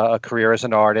have a career as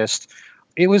an artist,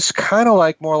 it was kind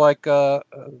of more like the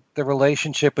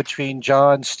relationship between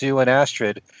John, Stu, and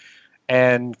Astrid,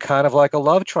 and kind of like a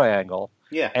love triangle.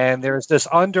 Yeah. And there's this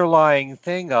underlying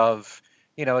thing of,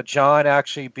 John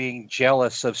actually being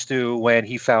jealous of Stu when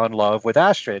he found love with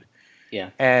Astrid. Yeah.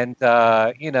 And,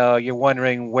 you're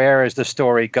wondering, where is the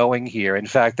story going here? In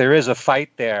fact, there is a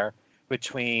fight there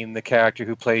between the character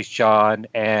who plays John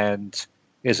and,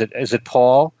 is it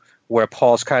Paul? Where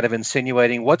Paul's kind of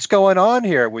insinuating, what's going on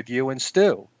here with you and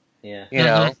Stu? Yeah.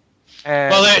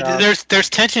 And, there's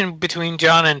tension between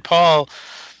John and Paul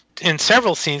in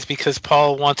several scenes because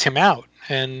Paul wants him out.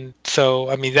 And so,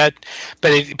 I mean, there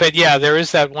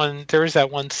is that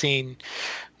one scene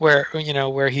where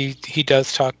he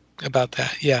does talk about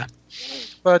that. Yeah.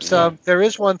 But there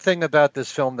is one thing about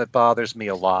this film that bothers me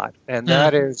a lot, and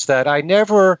that is that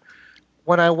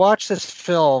when I watch this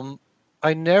film,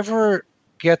 I never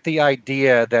get the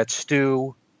idea that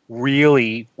Stu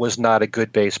really was not a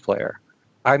good bass player.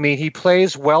 I mean, he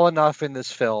plays well enough in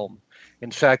this film.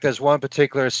 In fact, there's one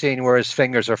particular scene where his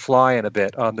fingers are flying a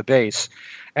bit on the bass.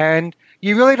 And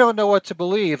you really don't know what to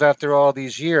believe after all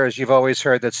these years. You've always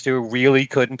heard that Stu really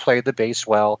couldn't play the bass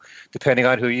well, depending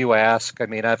on who you ask. I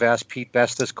mean, I've asked Pete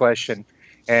Best this question,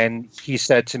 and he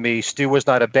said to me, Stu was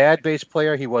not a bad bass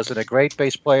player. He wasn't a great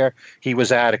bass player. He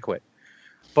was adequate.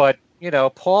 But,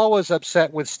 Paul was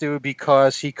upset with Stu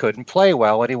because he couldn't play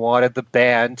well, and he wanted the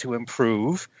band to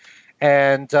improve.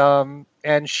 And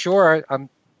sure,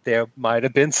 there might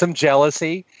have been some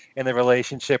jealousy in the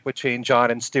relationship between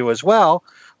John and Stu as well.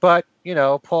 But,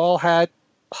 Paul had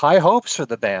high hopes for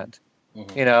the band.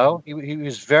 Mm-hmm. He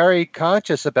was very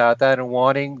conscious about that and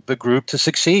wanting the group to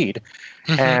succeed.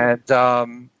 Mm-hmm.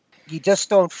 And you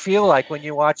just don't feel like when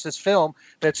you watch this film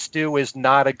that Stu is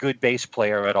not a good bass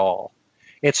player at all.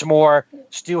 It's more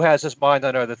Stu has his mind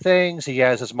on other things. He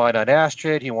has his mind on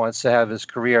Astrid. He wants to have his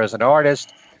career as an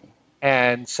artist.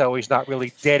 And so he's not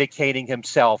really dedicating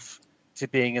himself to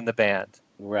being in the band.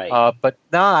 Right. But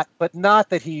not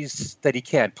that he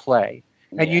can't play.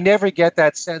 And you never get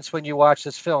that sense when you watch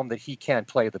this film that he can't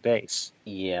play the bass.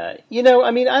 Yeah.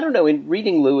 I mean, I don't know. In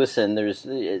reading Lewisohn,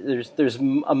 there's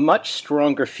a much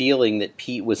stronger feeling that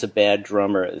Pete was a bad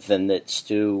drummer than that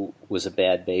Stu was a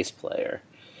bad bass player.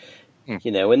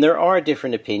 And there are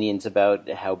different opinions about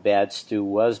how bad Stu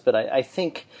was, but I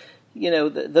think,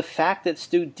 the fact that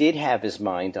Stu did have his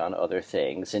mind on other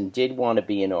things and did want to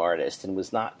be an artist and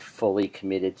was not fully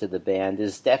committed to the band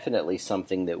is definitely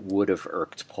something that would have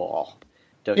irked Paul.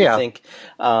 Don't you think?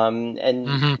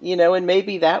 And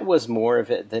maybe that was more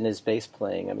of it than his bass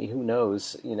playing. I mean, who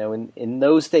knows? In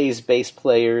those days, bass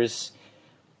players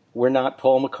were not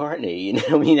Paul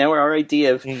McCartney. I mean, our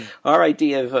idea of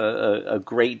a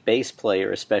great bass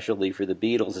player, especially for the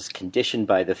Beatles, is conditioned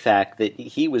by the fact that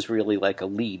he was really like a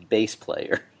lead bass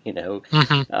player.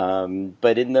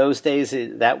 But in those days,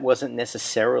 that wasn't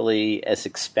necessarily as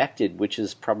expected, which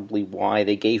is probably why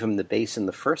they gave him the bass in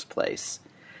the first place.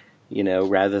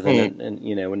 Rather than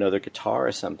another guitar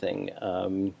or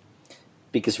something,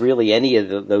 because really any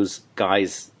of those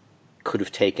guys could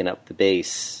have taken up the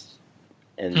bass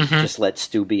and just let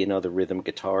Stu be another rhythm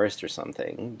guitarist or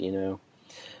something,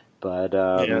 But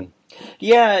the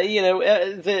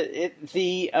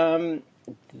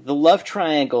love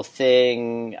triangle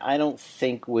thing, I don't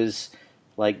think was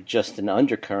like just an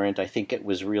undercurrent. I think it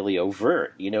was really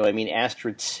overt. I mean,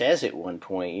 Astrid says at one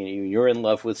point, you're in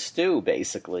love with Stu,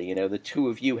 basically. The two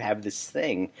of you have this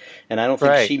thing. And I don't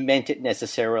think she meant it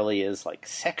necessarily as like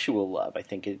sexual love. I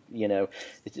think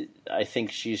I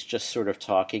think she's just sort of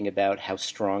talking about how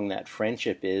strong that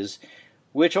friendship is,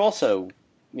 which also,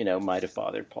 might have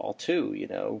bothered Paul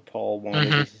too. Paul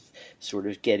wanted to sort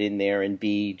of get in there and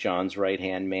be John's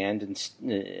right-hand man and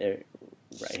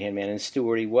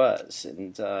Stewart he was,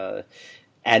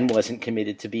 and wasn't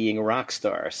committed to being a rock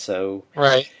star. So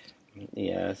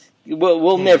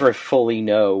we'll never fully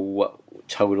know what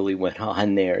totally went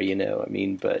on there, I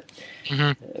mean, but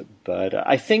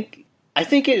I think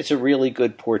it's a really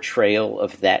good portrayal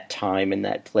of that time and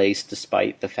that place,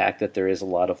 despite the fact that there is a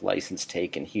lot of license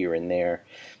taken here and there.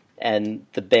 And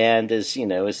the band is,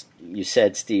 as you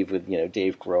said, Steve, with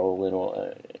Dave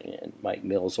Grohl and Mike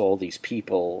Mills, all these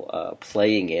people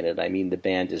playing in it. I mean, the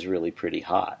band is really pretty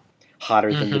hot,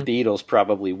 hotter than the Beatles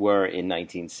probably were in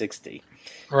 1960.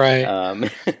 Right.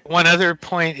 One other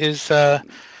point is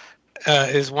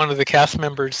one of the cast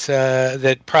members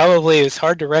that probably is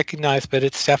hard to recognize, but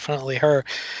it's definitely her,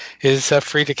 is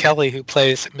Frida Kelly, who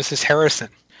plays Mrs. Harrison.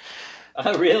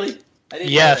 Oh, really? I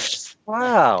didn't know that.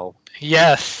 Wow.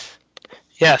 Yes,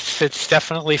 it's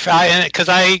definitely because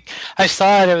I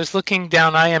saw it. I was looking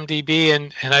down IMDb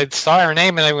and I saw her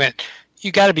name and I went,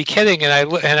 "You got to be kidding!" And I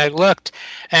looked,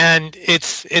 and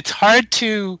it's hard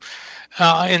to.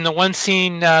 In the one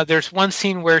scene, there's one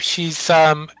scene where she's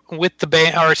with the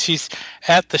band, or she's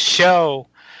at the show,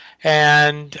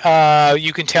 and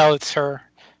you can tell it's her.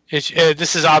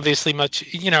 This is obviously much.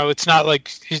 It's not like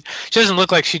she doesn't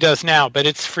look like she does now, but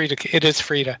it's Frida. It is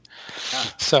Frida.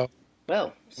 Ah. So.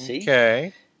 Well, see,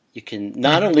 you can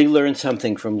not only learn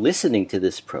something from listening to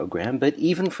this program, but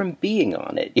even from being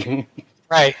on it.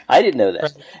 Right. I didn't know that.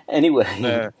 Right.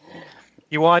 Anyway,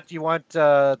 you want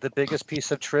the biggest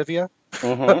piece of trivia?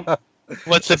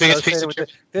 What's the biggest piece of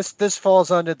trivia? This falls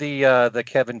under the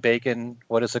Kevin Bacon.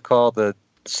 What is it called? The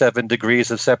 7 degrees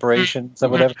of separation, or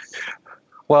whatever.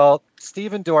 Well,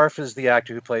 Stephen Dorff is the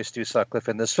actor who plays Stu Sutcliffe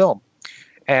in this film.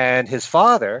 And his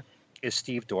father is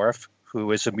Steve Dorff,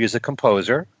 who is a music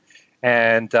composer.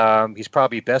 And he's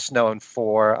probably best known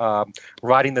for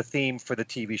writing the theme for the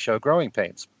TV show Growing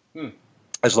Pains.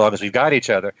 As Long as We've Got Each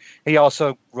Other. He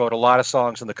also wrote a lot of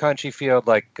songs in the country field,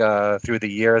 like Through the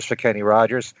Years for Kenny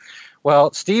Rogers.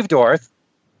 Well, Steve Dorff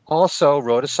also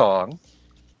wrote a song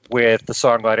with the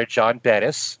songwriter John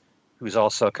Bettis, who's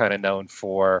also kind of known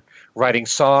for writing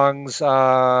songs,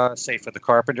 say, for the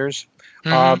Carpenters.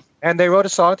 And they wrote a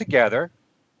song together,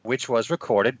 which was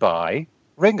recorded by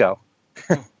Ringo.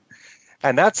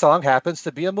 And that song happens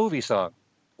to be a movie song,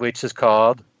 which is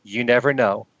called You Never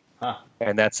Know.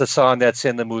 And that's a song that's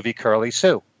in the movie Curly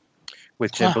Sue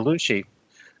with Jim Belushi.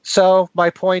 So my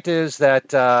point is that,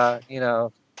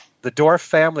 the Dorff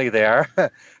family there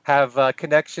have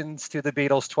connections to the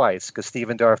Beatles twice, because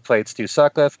Stephen Dorff played Stu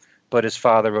Sutcliffe, but his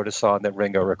father wrote a song that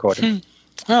Ringo recorded.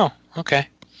 Oh, okay.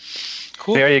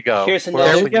 Cool. There you go. Here's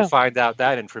Where else would you find out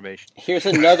that information? Here's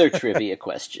another trivia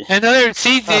question.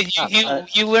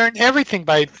 You learn everything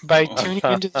by tuning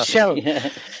into the show,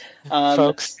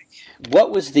 folks.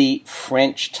 What was the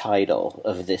French title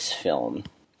of this film?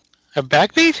 A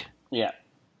Backbeat? Yeah.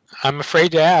 I'm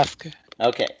afraid to ask.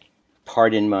 Okay.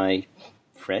 Pardon my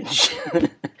French.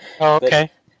 Oh, okay.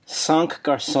 Cinq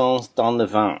garçons dans le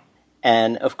vin.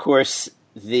 And, of course,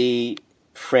 the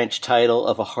French title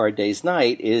of A Hard Day's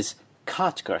Night is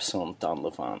Quatre garçons dans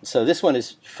le vin. So this one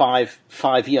is five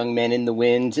young men in the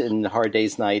wind, and A Hard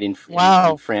Day's Night in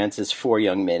France is 4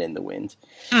 young men in the wind.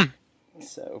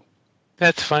 So...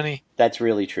 That's funny. That's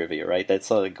really trivia, right? That's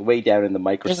like way down in the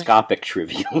microscopic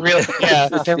trivia. Really? Yeah,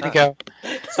 there we go.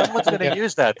 Someone's going to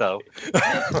use that, though.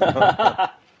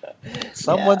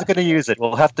 Someone's going to use it.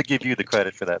 We'll have to give you the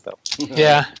credit for that, though.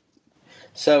 Yeah.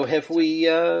 So have we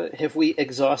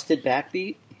exhausted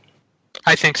Backbeat?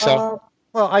 I think so.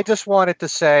 Well, I just wanted to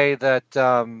say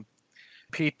that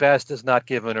Pete Best is not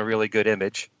given a really good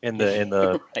image in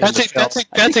the.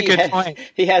 That's a good point.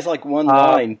 He has like one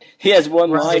line. He has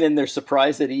one line, and they're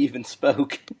surprised that he even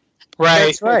spoke. Right.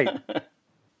 That's right.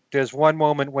 There's one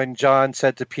moment when John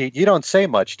said to Pete, "You don't say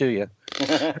much, do you?"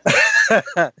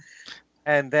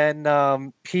 And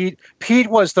then Pete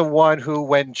was the one who,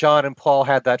 when John and Paul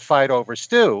had that fight over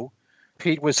Stu,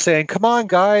 Pete was saying, "Come on,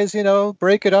 guys,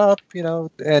 break it up,"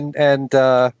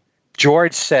 and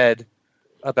George said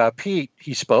about Pete,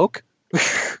 he spoke.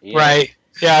 Yeah. Right.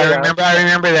 Yeah, I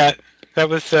remember that. That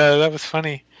was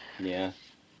funny. Yeah.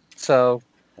 So.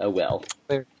 Oh well.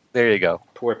 There you go.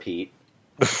 Poor Pete.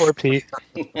 Poor Pete.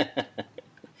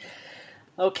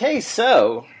 Okay,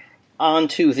 so on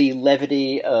to the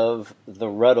levity of the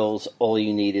Ruddles. All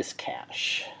You Need Is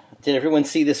Cash. Did everyone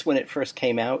see this when it first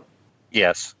came out?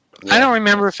 Yes. Yeah. I don't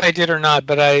remember if I did or not,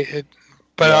 but I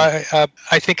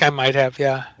think I might have.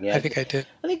 Yeah, I think I did.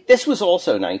 I think this was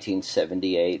also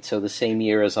 1978, so the same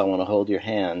year as I Want to Hold Your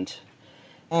Hand.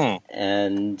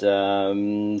 And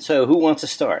so, who wants to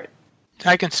start?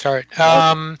 I can start.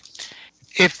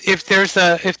 If there's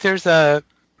a,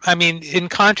 I mean, in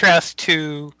contrast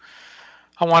to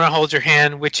I Want to Hold Your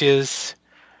Hand, which is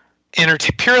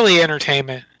purely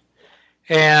entertainment,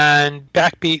 and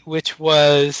Backbeat, which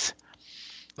was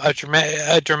a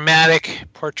dramatic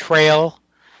portrayal.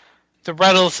 The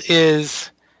Ruddles is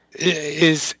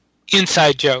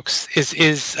inside jokes.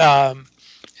 Is a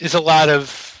lot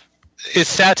of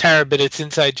satire, but it's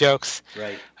inside jokes.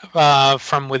 Right.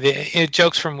 From within,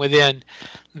 jokes from within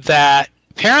that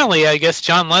apparently, I guess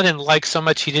John Lennon liked so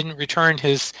much he didn't return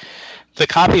the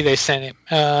copy they sent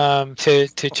him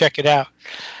to check it out.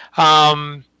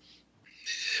 A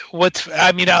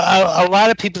lot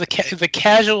of people, the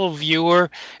casual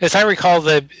viewer, as I recall,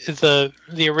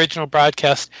 the original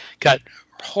broadcast got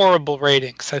horrible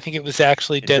ratings. I think it was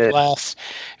actually dead last.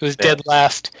 It was dead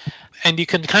last, and you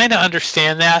can kind of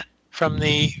understand that from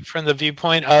the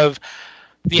viewpoint of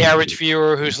the average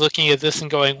viewer who's looking at this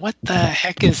and going, "What the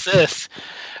heck is this?"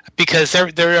 Because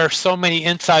there are so many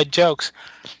inside jokes.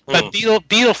 But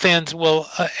Beatle fans will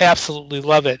absolutely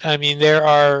love it. I mean, there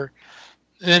are.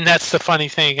 And that's the funny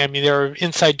thing. I mean, there are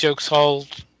inside jokes all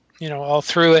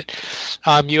through it.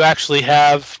 You actually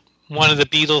have one of the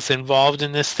Beatles involved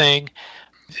in this thing.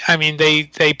 I mean,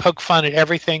 they poke fun at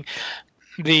everything.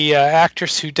 The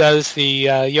actress who does the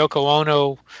Yoko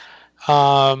Ono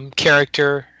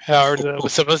character, or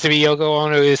was supposed to be Yoko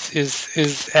Ono,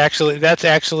 is actually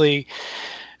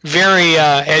very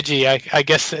edgy. I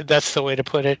guess that's the way to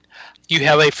put it. You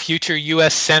have a future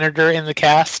U.S. senator in the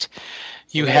cast.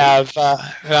 You have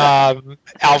Al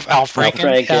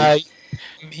Franken.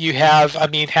 You have,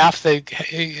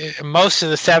 most of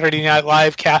the Saturday Night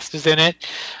Live cast is in it.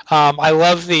 I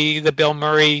love the Bill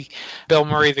Murray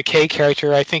the K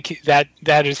character. I think that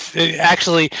is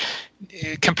actually,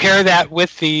 compare that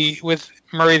with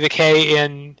Murray the K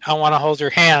in I Want to Hold Your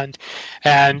Hand,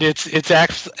 and it's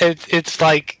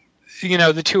like,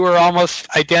 the two are almost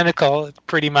identical,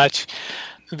 pretty much,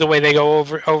 the way they go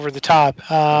over the top.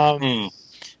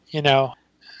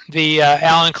 The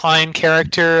Alan Klein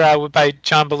character by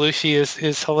John Belushi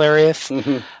is hilarious.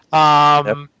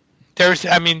 Mm-hmm. There's,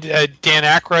 Dan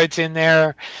Aykroyd's in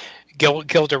there.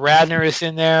 Gilda Radner is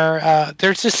in there.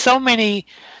 There's just so many.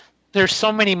 There's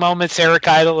so many moments. Eric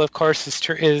Idle, of course,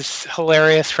 is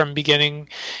hilarious from beginning.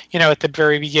 At the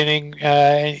very beginning,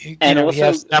 and also, he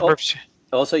has a number of.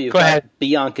 Also, you've got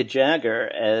Bianca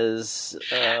Jagger as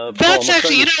that's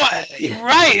actually,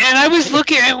 right. And I was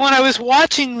looking at, when I was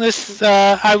watching this,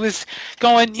 I was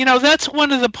going, that's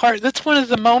one of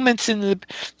the moments in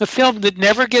the film that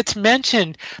never gets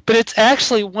mentioned, but it's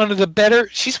actually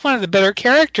she's one of the better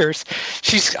characters.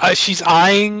 She's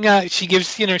eyeing, she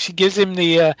gives him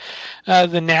the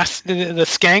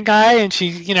skank eye, and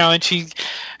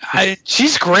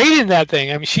she's great in that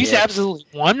thing. She's absolutely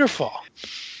wonderful.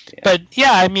 But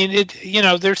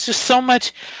there's just so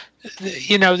much,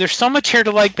 there's so much here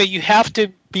to like, but you have to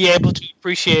be able to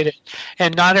appreciate it,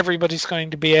 and not everybody's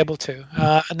going to be able to.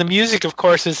 And the music, of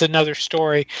course, is another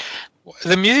story.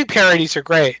 The music parodies are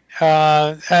great,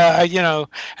 and they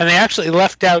actually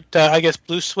left out,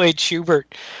 Blue Suede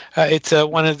Schubert. It's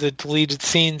one of the deleted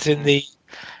scenes on the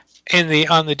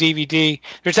DVD.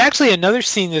 There's actually another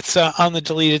scene that's on the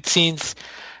deleted scenes.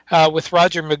 With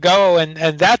Roger McGough,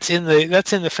 and that's in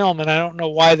the film, and I don't know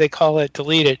why they call it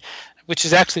deleted, which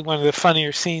is actually one of the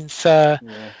funnier scenes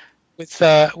with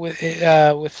that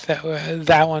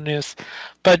one is.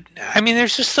 But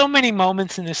there's just so many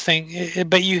moments in this thing,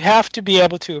 but you have to be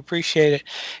able to appreciate it.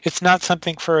 It's not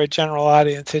something for a general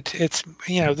audience. It's this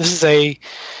is a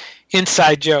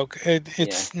inside joke.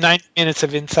 It's 90 minutes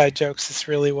of inside jokes. Is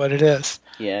really what it is.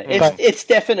 Yeah, it's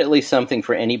definitely something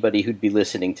for anybody who'd be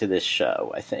listening to this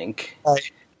show, I think.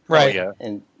 Right. Yeah.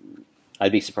 And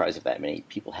I'd be surprised if that many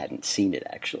people hadn't seen it,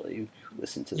 actually, who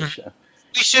listened to the show.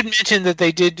 We should mention that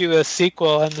they did do a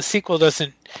sequel, and the sequel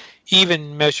doesn't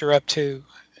even measure up to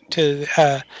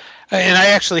and I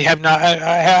actually have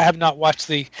not watched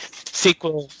the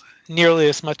sequel nearly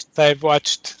as much as I've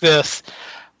watched this,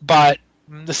 but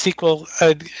the sequel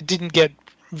didn't get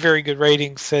very good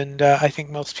ratings, and I think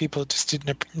most people just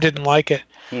didn't like it.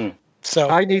 So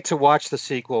I need to watch the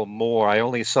sequel more. I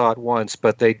only saw it once,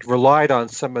 but they relied on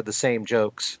some of the same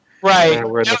jokes. Right.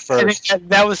 Were in the first.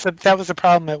 That was the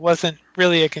problem. It wasn't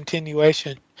really a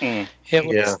continuation.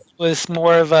 It was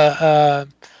more of a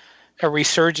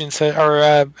resurgence or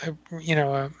a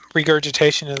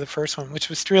regurgitation of the first one, which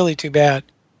was really too bad.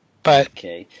 But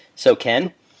okay, so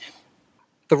Ken,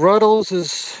 The Rutles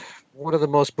is one of the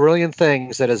most brilliant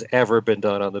things that has ever been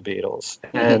done on the Beatles.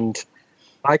 And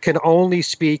I can only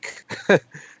speak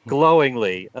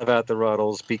glowingly about the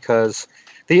Rutles because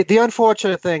the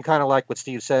unfortunate thing, kind of like what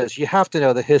Steve says, you have to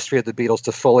know the history of the Beatles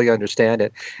to fully understand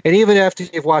it. And even after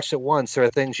you've watched it once, there are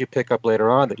things you pick up later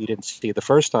on that you didn't see the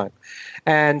first time.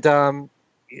 And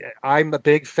I'm a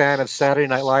big fan of Saturday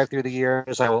Night Live through the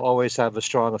years. I will always have a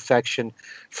strong affection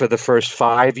for the first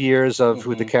 5 years of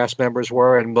who the cast members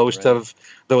were, and most of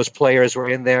those players were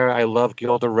in there. I love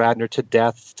Gilda Radner to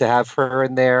death. To have her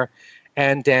in there,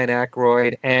 and Dan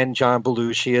Aykroyd, and John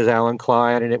Belushi as Alan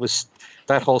Klein, and it was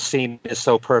that whole scene is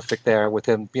so perfect there with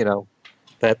him,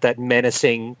 that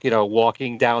menacing,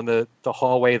 walking down the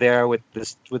hallway there with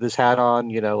his hat on,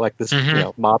 like this,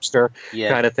 mobster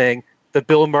kind of thing. The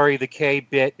Bill Murray the K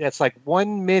bit, that's like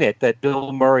 1 minute that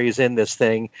Bill Murray is in this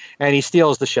thing, and he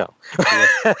steals the show.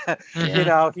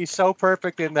 He's so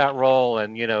perfect in that role,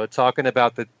 and, talking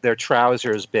about their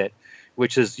trousers bit,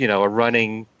 which is, a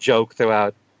running joke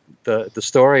throughout the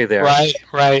story there.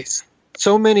 Right.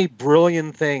 So many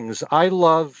brilliant things. I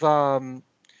love,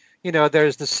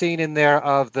 there's the scene in there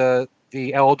of the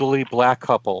elderly black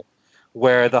couple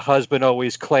where the husband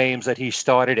always claims that he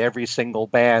started every single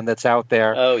band that's out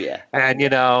there. Oh, yeah.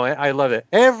 And, I love it.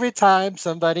 Every time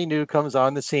somebody new comes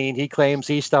on the scene, he claims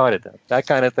he started them. That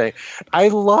kind of thing. I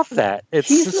love that. It's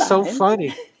just so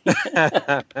funny.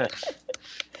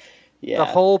 Yeah. The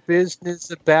whole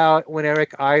business about when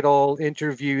Eric Idle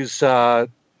interviews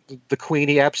the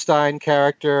Queenie Epstein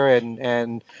character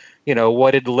and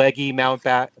what did Leggy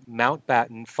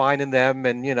Mountbatten find in them?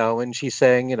 And, and she's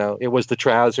saying, it was the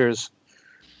trousers,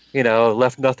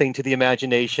 left nothing to the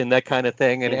imagination, that kind of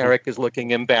thing. And Eric is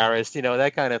looking embarrassed,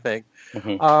 that kind of thing.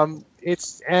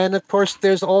 and of course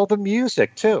there's all the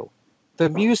music too. The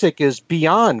music is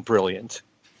beyond brilliant.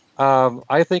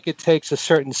 I think it takes a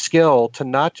certain skill to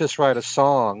not just write a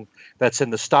song that's in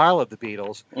the style of the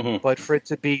Beatles, but for it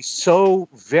to be so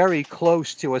very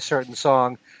close to a certain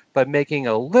song, but making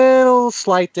a little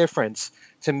slight difference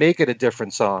to make it a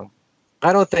different song.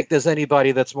 I don't think there's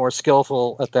anybody that's more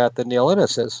skillful at that than Neil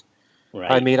Innes is. Right.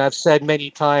 I mean, I've said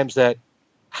many times that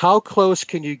how close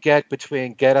can you get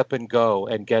between Get Up and Go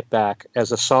and Get Back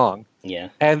as a song? Yeah.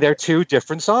 And they're two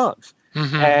different songs.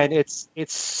 And it's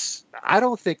I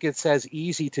don't think it's as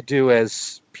easy to do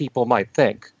as people might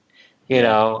think. You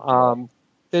know,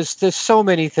 there's so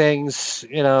many things,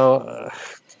 you know.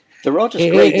 They're all just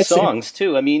great songs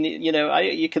too. I mean, you know,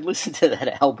 you could listen to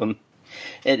that album,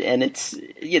 and it's,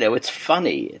 you know, it's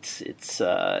funny. It's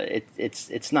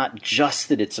not just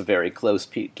that it's a very close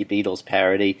Beatles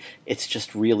parody. It's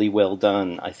just really well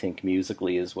done, I think,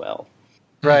 musically as well.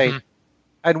 Right.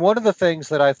 And one of the things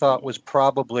that I thought was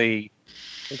probably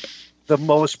the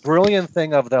most brilliant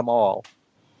thing of them all,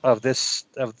 of the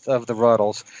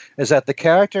Rutles, is that the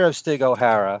character of Stig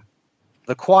O'Hara,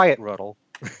 the quiet Ruddle,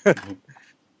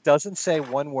 doesn't say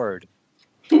one word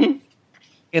in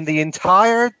the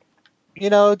entire, you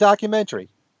know, documentary.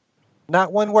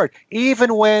 Not one word.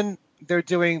 Even when they're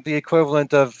doing the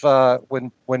equivalent of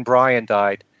when Brian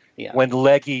died, when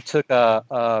Leggy took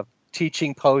a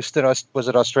teaching post in was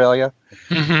it Australia?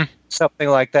 Something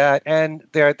like that. And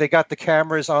they got the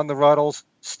cameras on the Ruddles.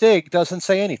 Stig doesn't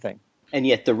say anything. And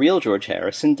yet the real George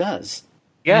Harrison does.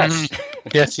 Yes.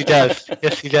 Yes, he does.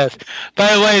 Yes, he does.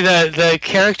 By the way, the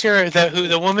character,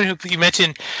 the woman who you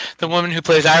mentioned, the woman who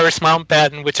plays Iris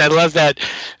Mountbatten, which I love that.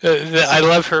 I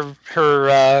love her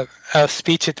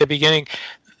speech at the beginning.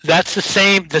 That's the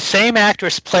same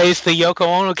actress plays the Yoko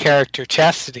Ono character,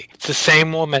 Chastity. It's the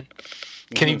same woman.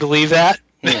 Can you believe that?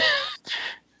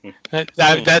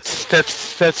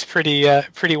 That's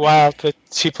pretty wild that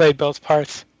she played both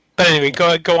parts. But anyway,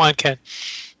 go on, Ken.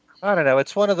 I don't know.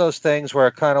 It's one of those things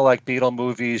where, kind of like Beatle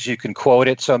movies, you can quote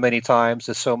it so many times.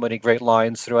 There's so many great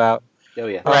lines throughout. Oh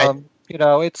yeah. Right. You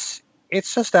know, it's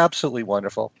just absolutely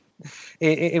wonderful.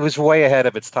 It was way ahead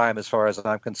of its time as far as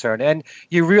I'm concerned, and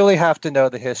you really have to know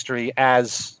the history,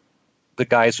 as the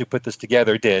guys who put this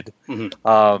together did.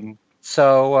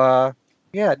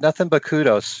 Yeah, nothing but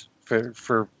kudos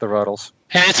for the Ruddles.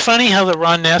 And it's funny how the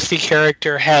Ron Nasty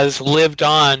character has lived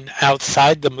on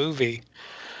outside the movie.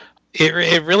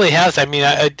 It really has. I mean,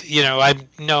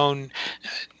 I've known,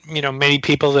 many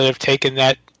people that have taken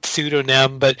that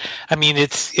pseudonym, but I mean,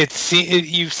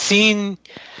 you've seen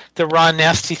the Ron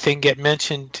Nasty thing get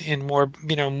mentioned in more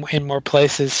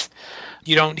places.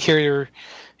 You don't hear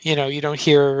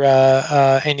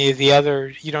any of the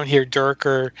other. You don't hear Dirk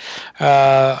or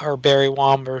Barry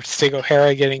Womb or Stig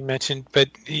O'Hara getting mentioned, but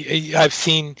I've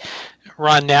seen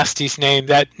Ron Nasty's name.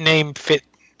 That name fit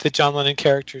the John Lennon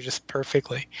character just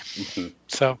perfectly.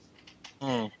 So,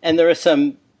 and there are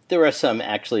some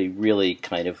actually really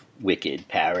kind of wicked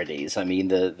parodies. I mean,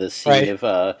 the scene of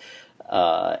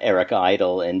Eric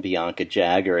Idle and Bianca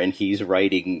Jagger, and he's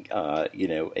writing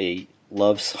a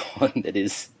love song that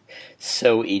is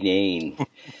so inane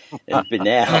and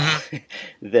banal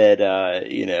that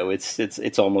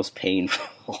it's almost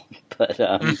painful. But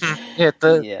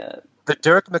the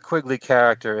Dirk McQuigley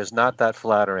character is not that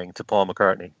flattering to Paul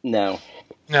McCartney. No.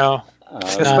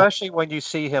 Especially when you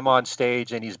see him on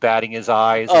stage and he's batting his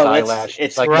eyes, his eyelashes.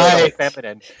 It's like really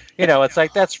feminine. It's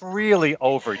like that's really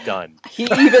overdone.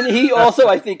 He also,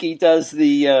 I think he does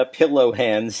the pillow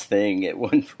hands thing at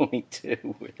one point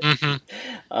too.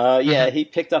 He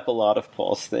picked up a lot of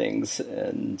Paul's things,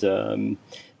 and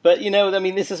but I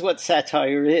mean, this is what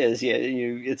satire is.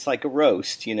 It's like a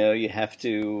roast. You have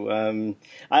to.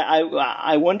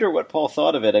 I wonder what Paul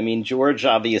thought of it. I mean, George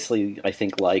obviously, I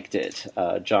think, liked it.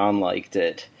 John liked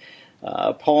it.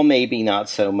 Paul maybe not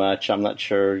so much. I'm not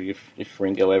sure if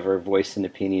Ringo ever voiced an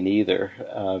opinion either.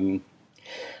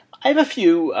 I have a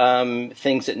few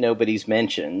things that nobody's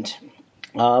mentioned.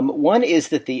 One is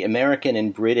that the American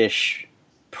and British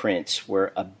prints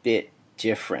were a bit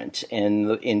different,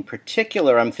 and in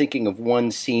particular, I'm thinking of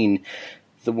one scene,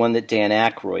 the one that Dan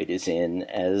Aykroyd is in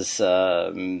as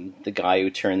the guy who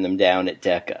turned them down at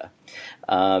Decca.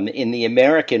 In the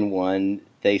American one,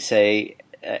 they say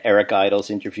Eric Idle's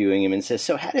interviewing him and says,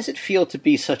 "So how does it feel to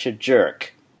be such a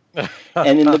jerk?"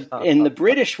 And in the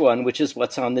British one, which is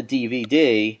what's on the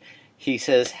DVD, he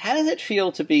says, "How does it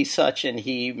feel to be such?" And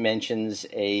he mentions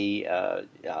a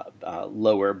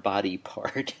lower body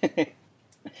part.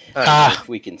 If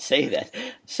we can say that.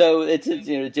 So it's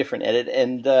a different edit.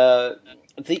 And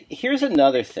here's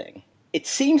another thing. it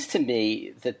seems to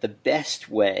me that the best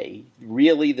way,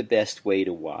 really the best way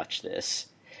to watch this,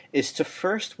 is to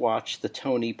first watch the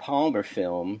Tony Palmer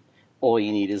film, All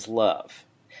You Need Is Love.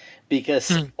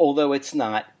 Because although it's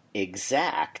not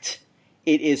exact,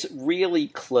 it is really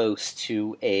close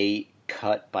to a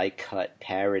cut-by-cut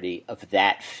parody of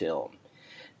that film.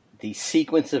 The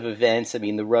sequence of events, I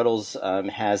mean, the Ruddles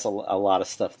has a lot of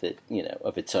stuff that,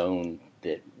 of its own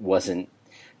that wasn't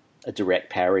a direct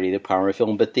parody of the Palmer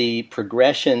film, but the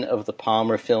progression of the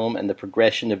Palmer film and the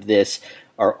progression of this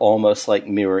are almost like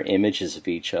mirror images of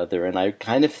each other. And I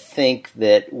kind of think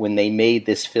that when they made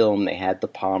this film, they had the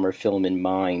Palmer film in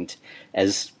mind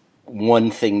as one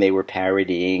thing they were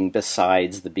parodying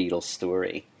besides the Beatles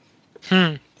story.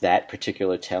 That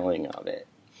particular telling of it.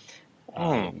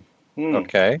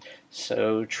 Okay.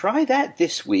 So try that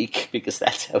this week, because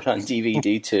that's out on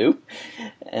DVD too.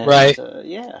 And, right.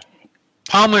 Yeah.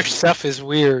 Palmer stuff is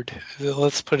weird.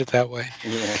 Let's put it that way.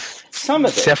 Yeah. Some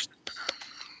of it.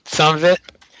 Some of it?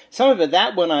 Some of it.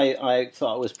 That one I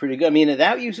thought was pretty good. I mean,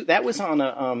 that was on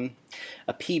a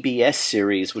PBS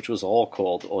series, which was all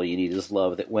called All You Need Is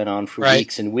Love, that went on for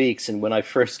weeks and weeks. And when I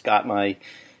first got my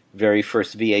very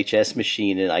first VHS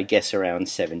machine, and I guess around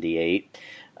 78,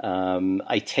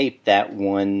 I taped that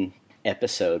one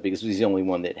episode because it was the only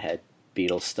one that had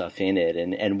Beatles stuff in it,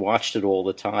 and watched it all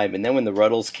the time. And then when the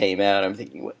Ruddles came out, I'm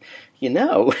thinking,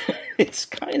 it's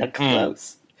kind of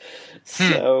close.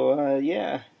 So,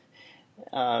 yeah.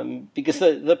 Because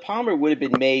the Palmer would have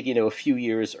been made, a few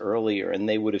years earlier, and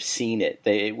they would have seen it.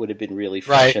 It would have been really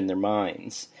fresh in their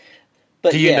minds.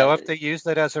 But do you know if they used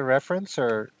that as a reference,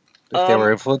 or if they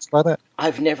were influenced by that?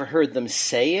 I've never heard them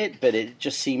say it, but it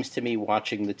just seems to me,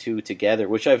 watching the two together,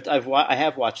 which I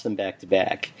have watched them back to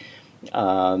back,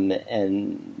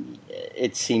 and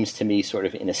it seems to me sort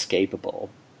of inescapable.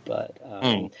 But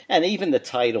and even the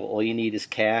title, All You Need Is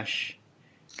Cash.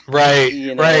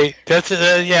 Right, right. That's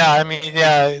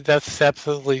that's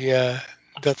absolutely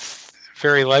that's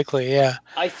very likely. Yeah,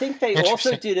 I think they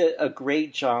also did a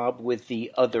great job with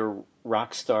the other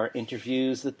rock star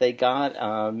interviews that they got.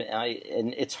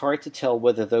 And it's hard to tell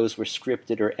whether those were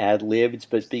scripted or ad-libbed,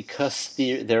 but because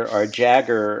there are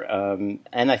Jagger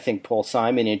and I think Paul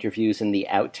Simon interviews in the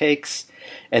outtakes,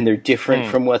 and they're different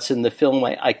from what's in the film,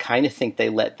 I kind of think they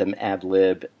let them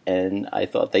ad-lib, and I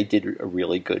thought they did a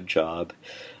really good job.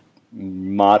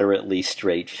 Moderately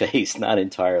straight-faced, not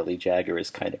entirely. Jagger is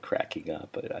kind of cracking up,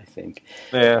 but I think.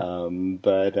 Yeah. And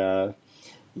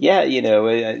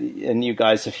you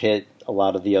guys have hit a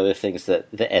lot of the other things that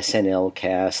the SNL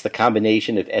cast, the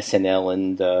combination of SNL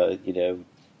and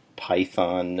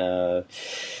Python,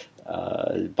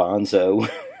 Bonzo.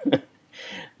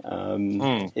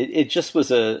 It just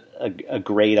was a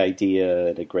great idea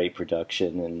and a great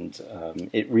production, and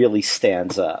it really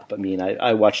stands up. I mean,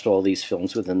 I watched all these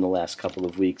films within the last couple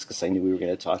of weeks because I knew we were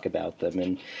going to talk about them,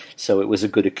 and so it was a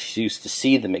good excuse to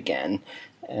see them again.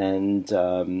 And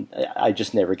I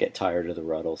just never get tired of the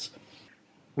Ruddles.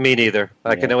 Me neither.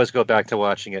 I can always go back to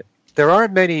watching it. There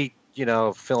aren't many,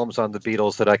 films on the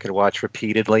Beatles that I could watch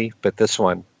repeatedly, but this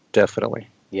one, definitely.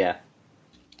 Yeah.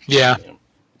 Yeah.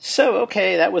 So,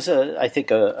 okay, that was, I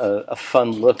think, a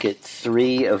fun look at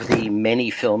 3 of the many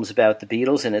films about the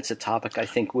Beatles, and it's a topic I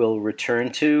think we'll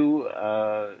return to,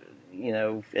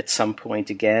 at some point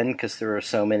again, because there are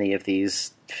so many of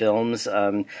these films,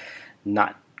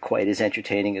 not quite as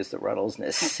entertaining as the Ruddles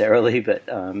necessarily,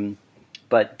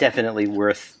 but definitely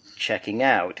worth checking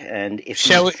out. And if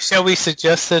shall we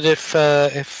suggest that if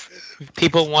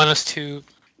people want us to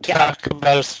talk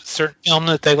about a certain film,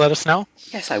 that they let us know?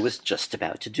 Yes, I was just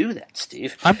about to do that,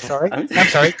 Steve. I'm sorry. I'm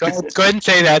sorry. Go ahead and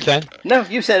say that then. No,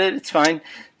 you said it. It's fine.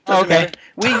 Doesn't matter.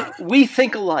 We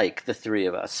think alike, the 3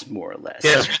 of us, more or less.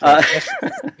 Yes,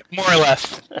 more or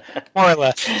less. More or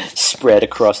less. Spread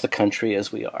across the country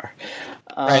as we are.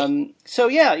 Right. So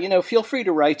yeah, feel free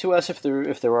to write to us if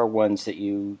there are ones that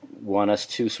you want us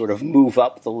to sort of move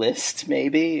up the list.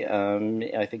 Maybe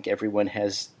I think everyone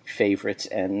has favorites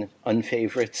and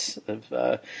unfavorites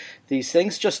of these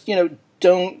things. Just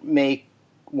don't make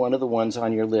one of the ones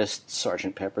on your list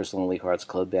Sgt. Pepper's Lonely Hearts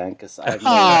Club Band, because I've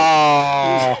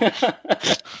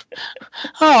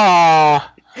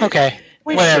okay.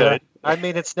 Whatever. I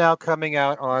mean, it's now coming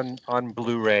out on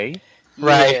Blu-ray.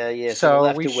 Right. Yeah. So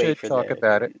we'll we should talk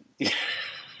about it.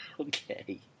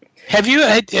 Okay. Have you?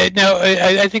 I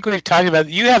think we've talked about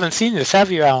it. You haven't seen this,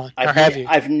 have you, Alan? Or have you?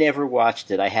 I've never watched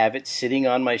it. I have it sitting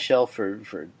on my shelf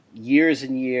for years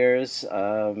and years.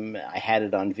 I had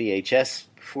it on VHS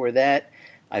before that.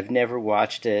 I've never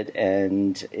watched it,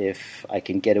 and if I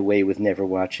can get away with never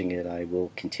watching it, I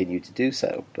will continue to do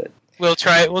so. But we'll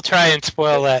try and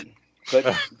spoil that.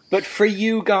 But for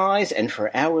you guys and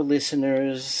for our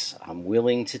listeners, I'm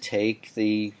willing to take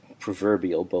the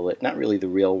proverbial bullet. Not really the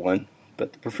real one,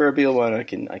 but the proverbial one I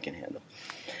can handle.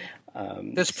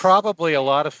 There's probably a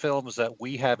lot of films that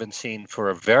we haven't seen for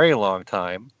a very long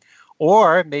time,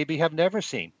 or maybe have never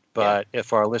seen. But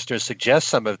if our listeners suggest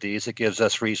some of these, it gives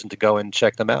us reason to go and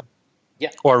check them out.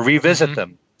 Yeah. Or revisit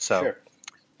them. So. Sure.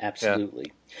 Absolutely.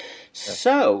 Yeah.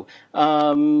 So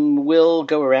we'll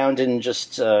go around and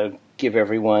just give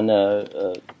everyone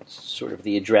sort of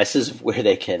the addresses of where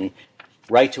they can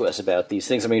write to us about these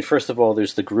things. I mean, first of all,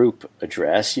 there's the group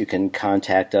address. You can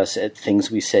contact us at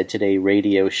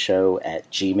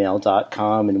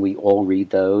thingswesaidtodayradioshow@gmail.com, and we all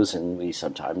read those, and we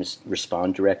sometimes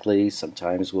respond directly.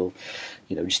 Sometimes we'll,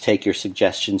 just take your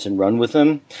suggestions and run with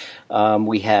them.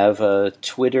 We have a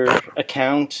Twitter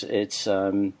account. It's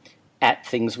at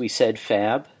Things We Said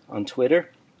Fab on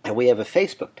Twitter. And we have a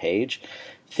Facebook page,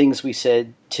 Things We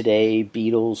Said Today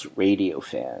Beatles Radio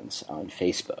Fans on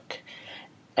Facebook.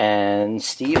 And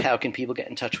Steve, how can people get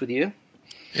in touch with you?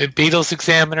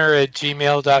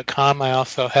 BeatlesExaminer@gmail.com. I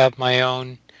also have my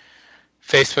own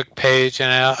Facebook page,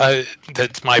 and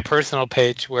that's my personal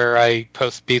page where I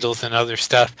post Beatles and other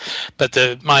stuff. But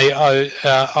on my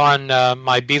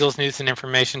Beatles News and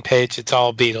Information page, it's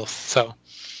all Beatles. So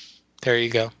there you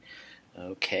go.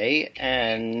 Okay,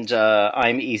 and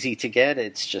I'm easy to get.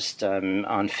 It's just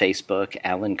on Facebook,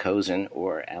 Alan Kozin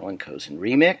or Alan Kozin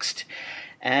Remixed.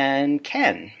 And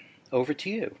Ken, over to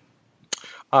you.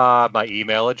 My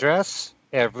email address,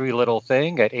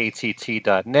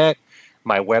 everylittlething@att.net.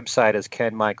 My website is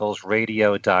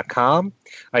kenmichaelsradio.com.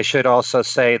 I should also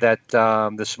say that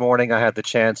this morning I had the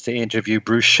chance to interview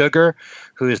Bruce Sugar,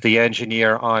 who is the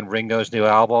engineer on Ringo's new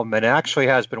album, and actually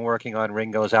has been working on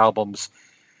Ringo's albums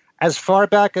as far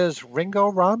back as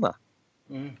Ringo-Rama.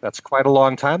 That's quite a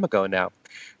long time ago now.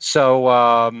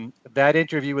 So that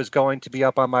interview is going to be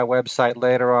up on my website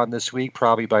later on this week,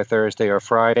 probably by Thursday or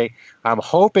Friday. I'm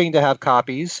hoping to have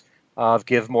copies of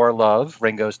Give More Love,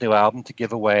 Ringo's new album, to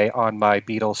give away on my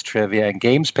Beatles Trivia and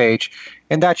Games page,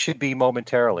 and that should be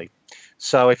momentarily.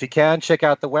 So if you can, check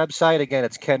out the website. Again,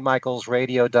 it's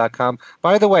kenmichaelsradio.com.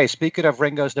 By the way, speaking of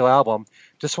Ringo's new album,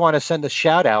 just want to send a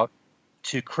shout-out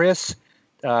to Chris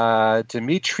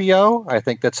Demetrio, I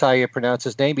think that's how you pronounce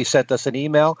his name. He sent us an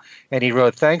email, and he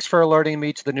wrote, "Thanks for alerting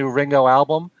me to the new Ringo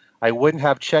album. I wouldn't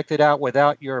have checked it out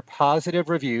without your positive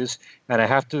reviews, and I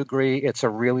have to agree it's a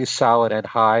really solid and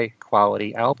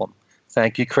high-quality album."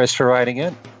 Thank you, Chris, for writing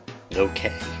in.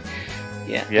 Okay.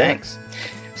 Yeah. Thanks.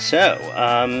 So,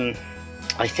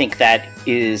 I think that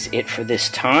is it for this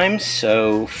time.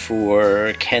 So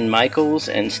for Ken Michaels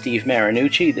and Steve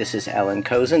Marinucci, this is Alan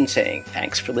Kozin saying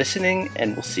thanks for listening,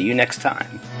 and we'll see you next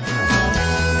time.